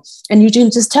know, and you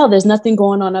can just tell there's nothing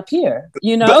going on up here,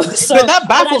 you know. But that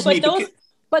baffles me.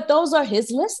 But those are his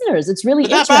listeners. It's really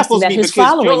interesting that his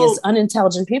following is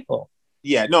unintelligent people.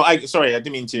 Yeah, no, sorry, I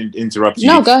didn't mean to interrupt you.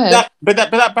 No, go ahead. But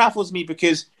that baffles me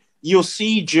because you'll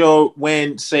see Joe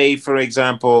when, say, for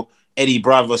example, Eddie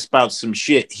Bravo spouts some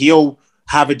shit, he'll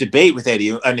have a debate with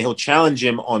Eddie and he'll challenge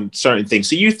him on certain things.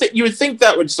 So you would think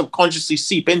that would subconsciously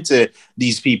seep into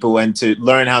these people and to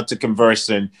learn how to converse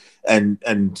and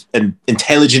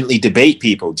intelligently debate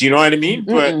people. Do you know what I mean?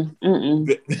 But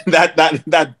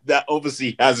that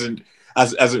obviously hasn't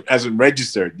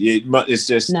registered. It's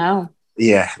just no.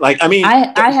 Yeah, like I mean,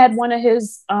 I had one of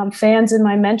his fans in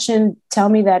my mention tell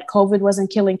me that COVID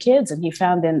wasn't killing kids, and he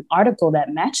found an article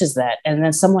that matches that. And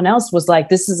then someone else was like,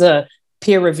 "This is a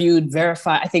peer-reviewed,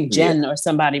 verified. I think Jen or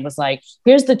somebody was like,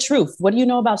 here's the truth. What do you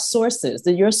know about sources?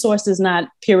 That your source is not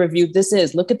peer-reviewed. This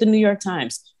is. Look at the New York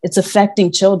Times. It's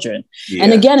affecting children. Yeah.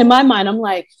 And again, in my mind, I'm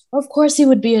like, of course he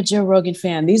would be a Joe Rogan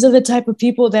fan. These are the type of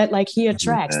people that like he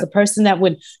attracts. The person that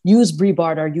would use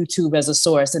Breitbart or YouTube as a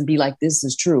source and be like, this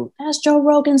is true. That's Joe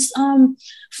Rogan's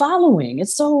following.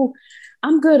 It's so,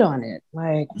 I'm good on it.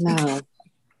 Like, no.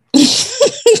 In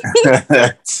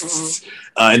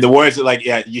the words of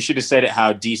you should have said it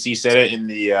how DC said it in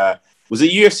the was it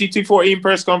UFC 214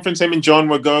 press conference. Him and John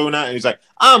were going out and he's like,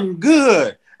 I'm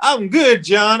good,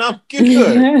 John, I'm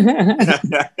good.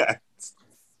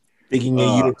 Speaking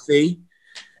of UFC,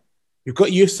 we've got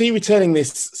UFC returning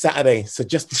this Saturday. So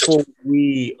just before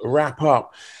we wrap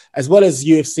up, as well as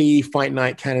UFC Fight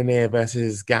Night Cannonier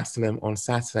versus Gastelum on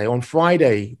Saturday, on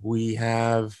Friday we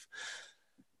have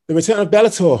the return of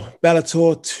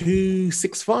Bellator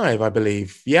 265, I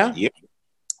believe. Yeah? Yep.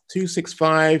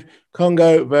 265,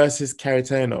 Kongo versus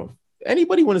Kharitonov.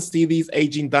 Anybody want to see these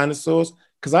aging dinosaurs?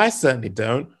 Because I certainly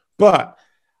don't. But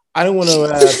I don't want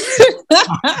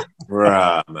to...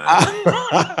 Right, man.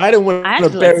 I don't want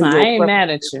to bury I ain't mad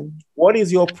at you. What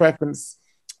is your preference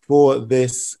for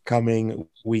this coming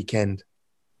weekend?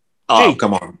 Oh,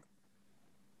 come on.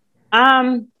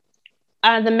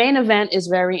 The main event is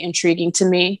very intriguing to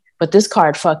me, but this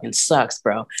card fucking sucks,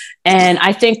 bro. And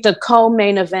I think the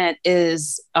co-main event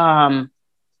is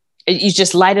you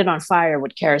just light it on fire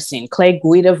with kerosene. Clay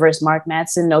Guida versus Mark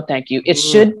Madsen. No, thank you. It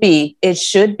should be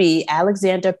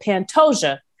Alexander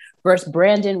Pantoja versus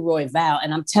Brandon Royval.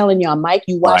 And I'm telling y'all, Mike,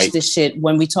 you watch this shit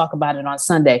when we talk about it on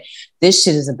Sunday. This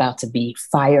shit is about to be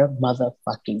fire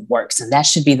motherfucking works. And that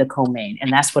should be the co-main.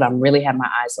 And that's what I'm really have my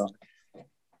eyes on.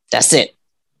 That's it.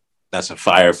 That's a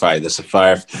firefight. That's a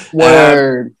fire.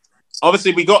 Word.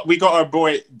 Obviously, we got our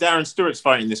boy Darren Stewart's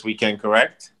fighting this weekend,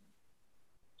 correct?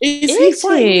 Is he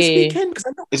fighting this weekend?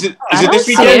 Is it this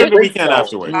weekend or the weekend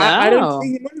afterwards? No. I don't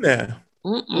see him in there.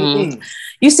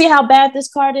 You see how bad this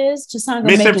card is? Chisanga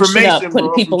making shit up,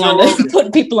 putting people on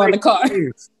the card.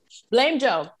 Blame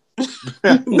Joe.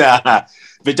 Nah,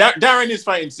 but Darren is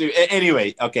fighting too.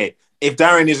 Anyway, okay. If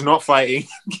Darren is not fighting,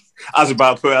 I was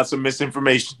about to put out some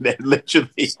misinformation there,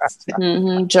 literally.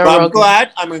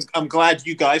 But I'm glad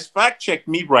you guys fact checked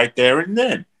me right there and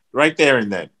then.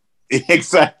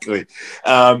 Exactly.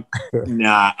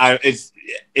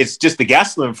 It's just the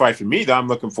Gastelum fight for me that I'm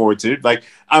looking forward to.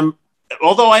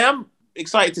 Although I am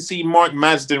excited to see Mark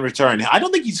Madsen return. I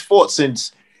don't think he's fought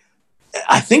since.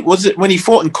 I think was it when he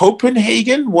fought in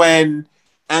Copenhagen when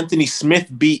Anthony Smith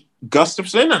beat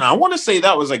Gustafsson, and I want to say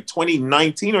that was like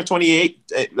 2019 or 28.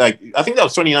 I think that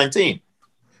was 2019.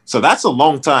 So that's a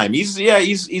long time. He's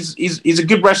a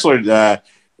good wrestler,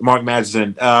 Mark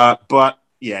Madsen. But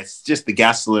yeah, it's just the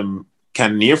Gastelum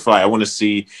Cannonier fight. I want to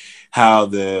see how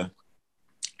we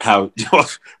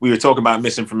were talking about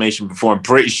misinformation before. I'm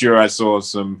pretty sure I saw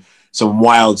some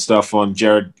wild stuff on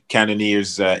Jared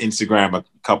Cannonier's Instagram a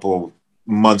couple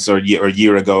months or a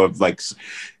year ago of like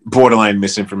borderline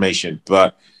misinformation,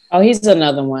 but. Oh, he's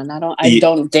another one. I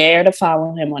don't dare to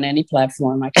follow him on any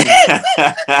platform. I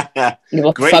can't. Give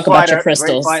a fuck about your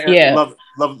crystals. Yeah,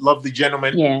 love the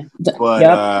gentleman. Yeah,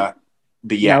 but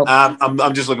yeah, nope.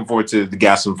 I'm just looking forward to the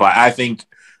Gastelum fight.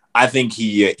 I think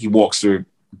he walks through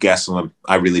Gastelum.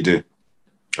 I really do.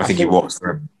 I think he walks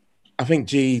through. I think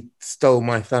G stole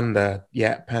my thunder.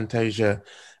 Yeah, Pantoja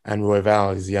and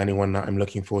Royval is the only one that I'm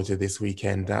looking forward to this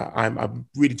weekend. I'm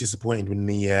really disappointed in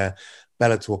the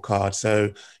Bellator card.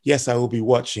 So yes, I will be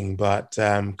watching, but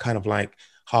kind of like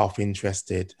half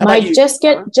interested. Mike, just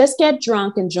get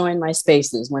drunk and join my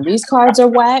spaces. When these cards are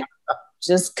whack,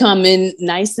 just come in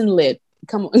nice and lit.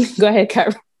 Come on, go ahead,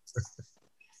 Kyra.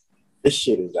 This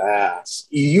shit is ass.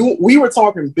 We were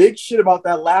talking big shit about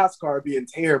that last card being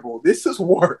terrible. This is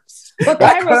worse. But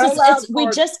Kyra, we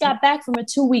just got back from a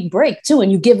 2-week break too,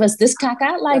 and you give us this cock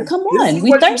out. Like, come on,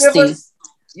 we thirsty.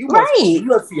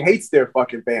 UFC hates their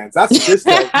fucking fans. That's what this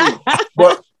tells me.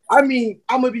 But I mean,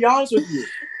 I'm gonna be honest with you.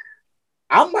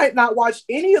 I might not watch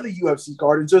any of the UFC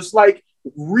card and just like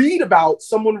read about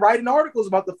someone writing articles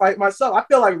about the fight myself. I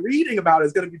feel like reading about it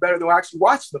is gonna be better than actually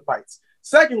watching the fights.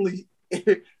 Secondly,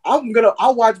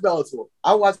 I'll watch Bellator.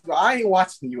 I ain't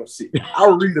watching the UFC.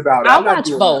 I'll read about it. I'll watch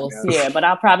both, but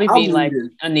I'll probably be like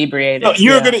inebriated. No,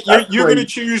 you're gonna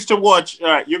choose to watch. All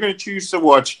right, you're gonna choose to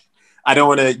watch. I don't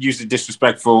want to use the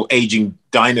disrespectful aging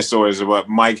dinosaurs or what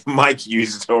Mike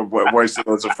uses or words to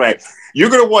those effect.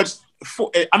 You're going to watch,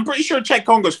 I'm pretty sure Cheick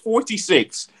Kongo's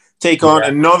 46 take on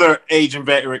another aging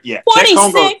veteran. Yeah,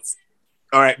 46?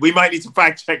 All right, we might need to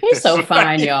fact check He's this. so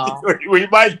fine, y'all. We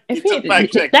might need to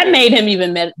fact check that this. made him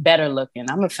even better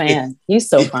looking. I'm a fan. He's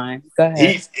so fine. Go ahead.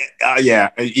 He's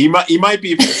he might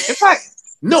be. In fact,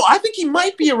 no, I think he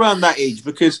might be around that age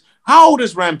because how old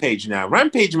is Rampage now?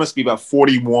 Rampage must be about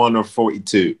 41 or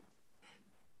 42.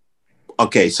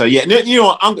 Okay, so yeah, you know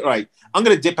what? I'm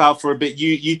gonna dip out for a bit.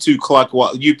 You two cluck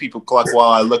while you people cluck while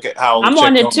I look at how I'm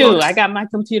on it too. I got my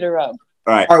computer up.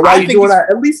 All right. Why are you doing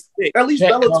that? At least Chet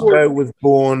Bellator Congo was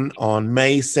born on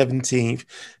May 17th,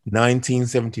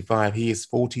 1975. He is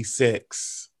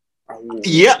 46.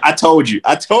 Yeah, I told you,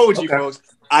 Okay. folks.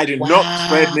 I do not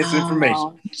spread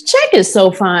misinformation. Check is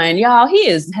so fine, y'all. He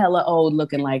is hella old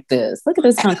looking like this. Look at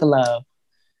this hunk of love.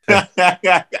 I'm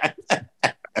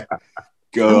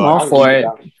all for it.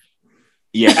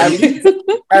 Yeah.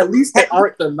 At least they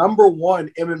aren't the number one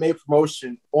MMA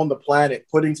promotion on the planet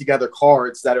putting together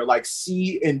cards that are like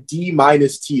C and D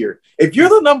minus tier. If you're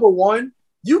the number one,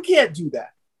 you can't do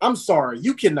that. I'm sorry,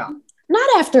 you cannot. Not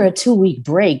after a 2-week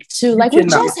break, too. Like, we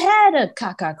just had a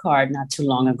Kaka card not too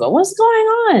long ago. What's going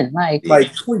on? Like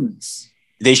Please.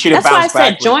 They should have. That's why I bounced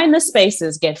back said join the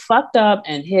spaces, get fucked up,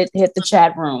 and hit the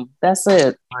chat room. That's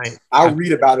it. I'll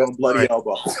read about it on Bloody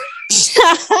Elbow.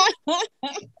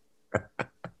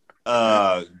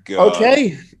 God.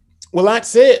 Okay. Well,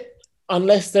 that's it.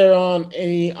 Unless there aren't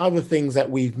any other things that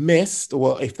we've missed,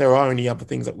 or if there are any other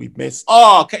things that we've missed.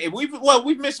 Oh, okay. We've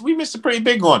missed a pretty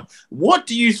big one. What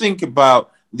do you think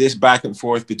about this back and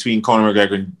forth between Conor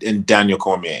McGregor and Daniel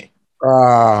Cormier?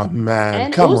 Oh man,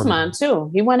 And come Usman, on.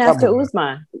 too. He went after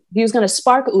Usman. He was going to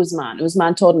spark Usman.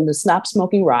 Usman told him to stop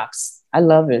smoking rocks. I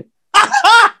love it.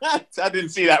 I didn't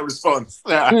see that response.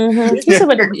 Mm-hmm.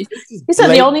 He said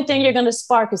the only thing you're going to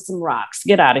spark is some rocks.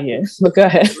 Get out of here. But go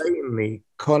ahead. Blatantly,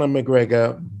 Conor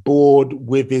McGregor bored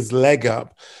with his leg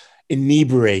up,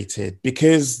 inebriated,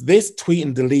 because this tweet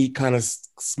and delete kind of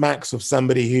smacks of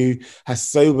somebody who has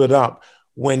sobered up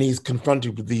when he's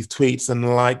confronted with these tweets and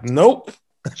like, nope,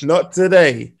 not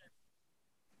today.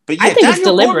 But yeah, I think it's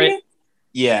Daniel deliberate. Cormier?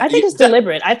 Yeah, I think it's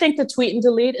deliberate. I think the tweet and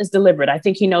delete is deliberate. I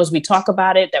think he knows we talk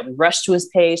about it, that we rush to his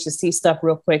page to see stuff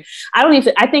real quick.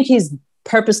 I think he's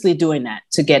purposely doing that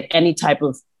to get any type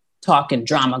of talk and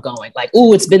drama going. Like,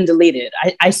 ooh, it's been deleted.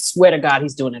 I swear to God,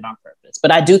 he's doing it on purpose.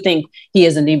 But I do think he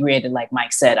is inebriated, like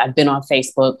Mike said. I've been on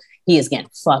Facebook. He is getting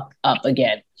fucked up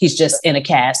again. He's just in a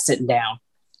cast sitting down.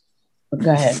 But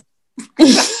go ahead.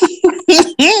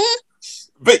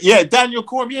 But yeah, Daniel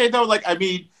Cormier, though, like, I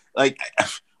mean, like,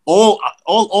 all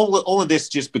of this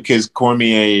just because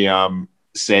Cormier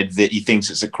said that he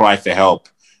thinks it's a cry for help,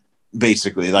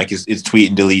 basically, like his tweet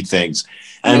and delete things.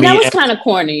 I mean, that was kind of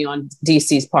corny on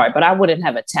DC's part, but I wouldn't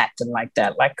have attacked him like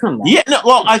that. Like, come on. Yeah, no,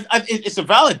 well, it's a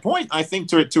valid point, I think,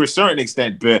 to a certain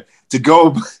extent, but to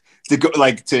go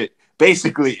like to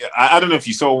basically, I don't know if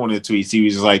you saw one of the tweets. He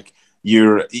was like,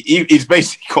 he's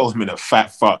basically called him a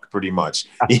fat fuck, pretty much.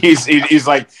 He's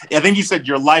like, I think he said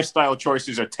your lifestyle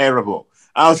choices are terrible.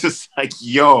 I was just like,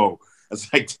 yo,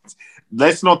 it's like,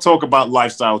 let's not talk about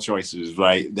lifestyle choices,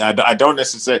 right? I don't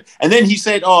necessarily. And then he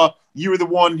said, oh, you were the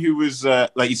one who was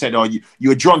like he said, oh, you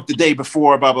were drunk the day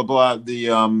before, blah blah blah.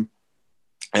 The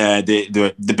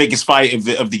biggest fight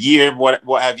of the year, what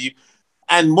have you.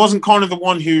 And wasn't Conor the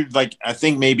one who, like, I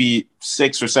think maybe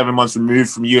 6 or 7 months removed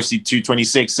from UFC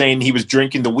 226, saying he was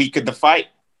drinking the week of the fight,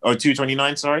 or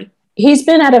 229? Sorry. He's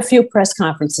been at a few press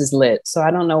conferences lit, so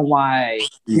I don't know why.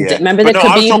 Yeah. Remember the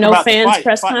Khabib No Fans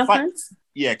press conference?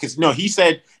 Yeah, because no, he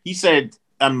said,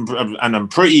 and I'm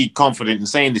pretty confident in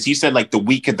saying this. He said like the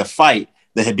week of the fight,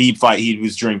 the Khabib fight, he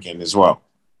was drinking as well.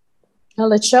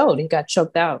 Well, it showed. He got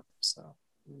choked out. So,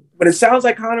 but it sounds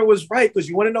like Conor was right, because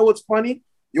you want to know what's funny?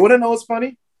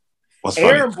 What's funny?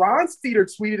 Aaron Bronsteter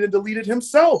tweeted and deleted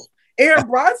himself. Aaron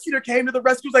Bronsteter came to the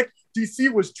rescue. He was like,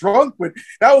 DC was drunk, but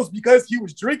that was because he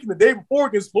was drinking the day before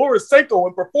against Lorisenko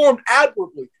and performed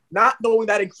admirably, not knowing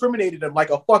that incriminated him like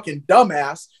a fucking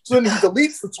dumbass. So then he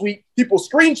deletes the tweet, people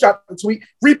screenshot the tweet,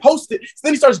 repost it. So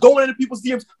then he starts going into people's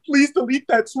DMs, please delete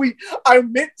that tweet. I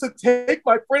meant to take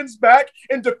my friends back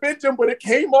and defend him, but it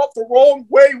came off the wrong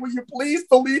way. Will you please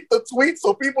delete the tweet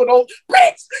so people don't,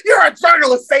 bitch, you're a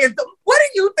journalist saying, what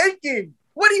are you thinking?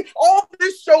 All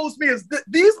this shows me is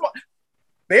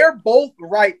they're both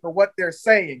right for what they're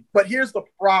saying, but here's the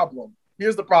problem.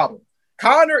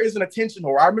 Conor is an attention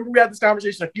whore. I remember we had this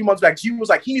conversation a few months back. She was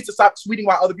like, he needs to stop tweeting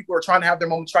while other people are trying to have their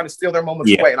moments, trying to steal their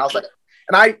moments away. And I was like,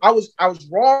 and I was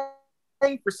wrong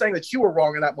for saying that you were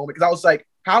wrong in that moment, because I was like,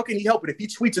 how can he help it? If he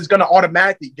tweets, it's going to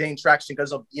automatically gain traction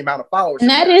because of the amount of followers. And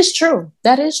that is true.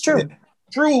 That is true.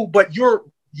 True, but you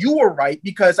were right,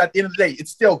 because at the end of the day,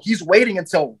 it's still, he's waiting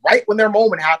until right when their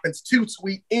moment happens to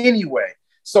tweet anyway.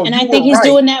 So and I think he's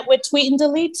doing that with tweet and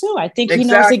delete too. I think he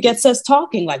knows it gets us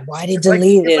talking. Like, why did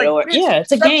delete it? Or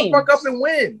it's a game. Shut the fuck up and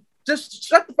win. Just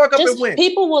shut the fuck up and win.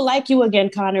 People will like you again,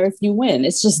 Connor, if you win.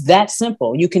 It's just that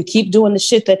simple. You can keep doing the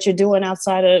shit that you're doing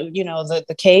outside of,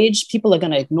 the cage. People are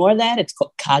going to ignore that. It's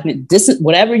cognitive dissonance,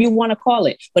 whatever you want to call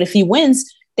it. But if he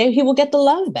wins, he will get the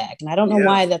love back. And I don't know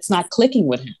why that's not clicking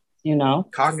with him,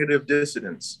 Cognitive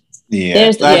dissonance.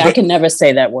 Yeah. I can never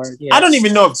say that word. Yes. I don't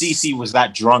even know if DC was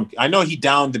that drunk. I know he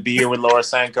downed the beer with Laura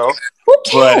Sanko. Who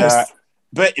cares?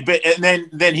 But and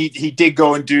then he did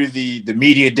go and do the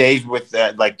media days with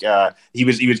he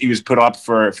was put up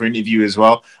for an interview as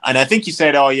well, and I think he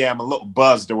said, "Oh yeah, I'm a little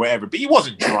buzzed or whatever," but he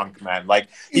wasn't drunk, man. Like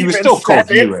he was still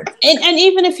coherent. And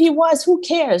even if he was, who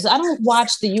cares? I don't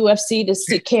watch the UFC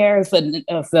to care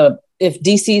if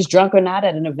DC's drunk or not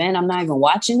at an event. I'm not even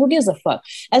watching. Who gives a fuck?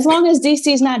 As long as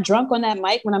DC's not drunk on that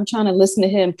mic when I'm trying to listen to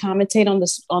him commentate on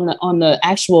the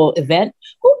actual event,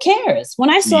 who cares? When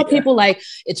I saw people like,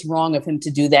 it's wrong of him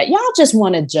to do that. Y'all just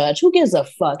want to judge. Who gives a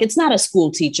fuck? It's not a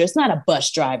school teacher. It's not a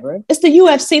bus driver. It's the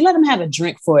UFC. Let him have a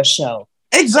drink for a show.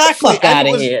 Exactly. Fuck out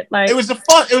of here. It was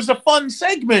a fun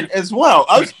segment as well.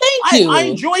 Thank you. I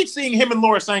enjoyed seeing him and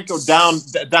Laura Sanko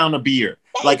down a beer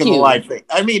in the live thing.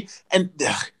 I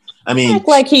mean, act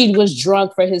like he was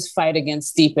drunk for his fight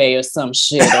against Stipe or some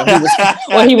shit,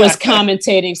 or he was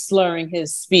commentating, slurring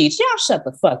his speech. Y'all shut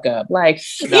the fuck up. Like,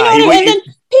 and then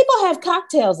people have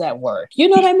cocktails at work. You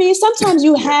know what I mean? Sometimes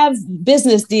you have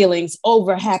business dealings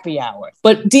over happy hour,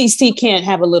 but DC can't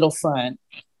have a little fun.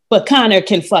 But Connor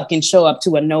can fucking show up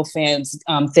to a no fans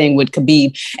thing with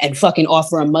Khabib and fucking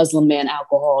offer a Muslim man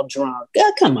alcohol drunk.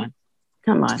 Come on.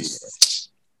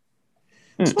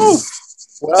 Well,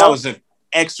 that was an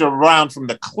extra round from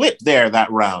the clip there,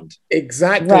 that round.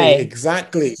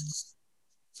 Exactly.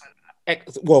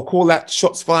 Well, call that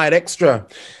shots fired extra.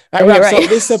 That wraps up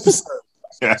this episode.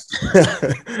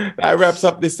 That wraps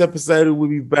up this episode. We'll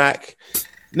be back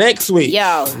next week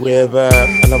with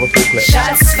another full clip.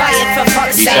 Shots fired for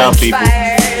fuck's sake.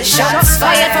 Shots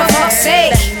fired for fuck's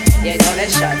sake. You know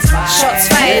that shots fired. Shots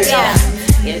fired,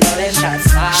 You know that shots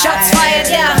fired. Shots fired,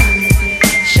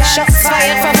 Shots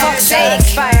fired for fuck's sake.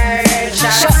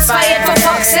 Shots fired for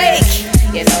fuck's sake.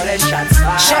 You know that shots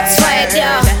fired. Shots fired,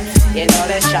 You know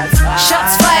that shots fired.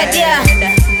 Shots fired,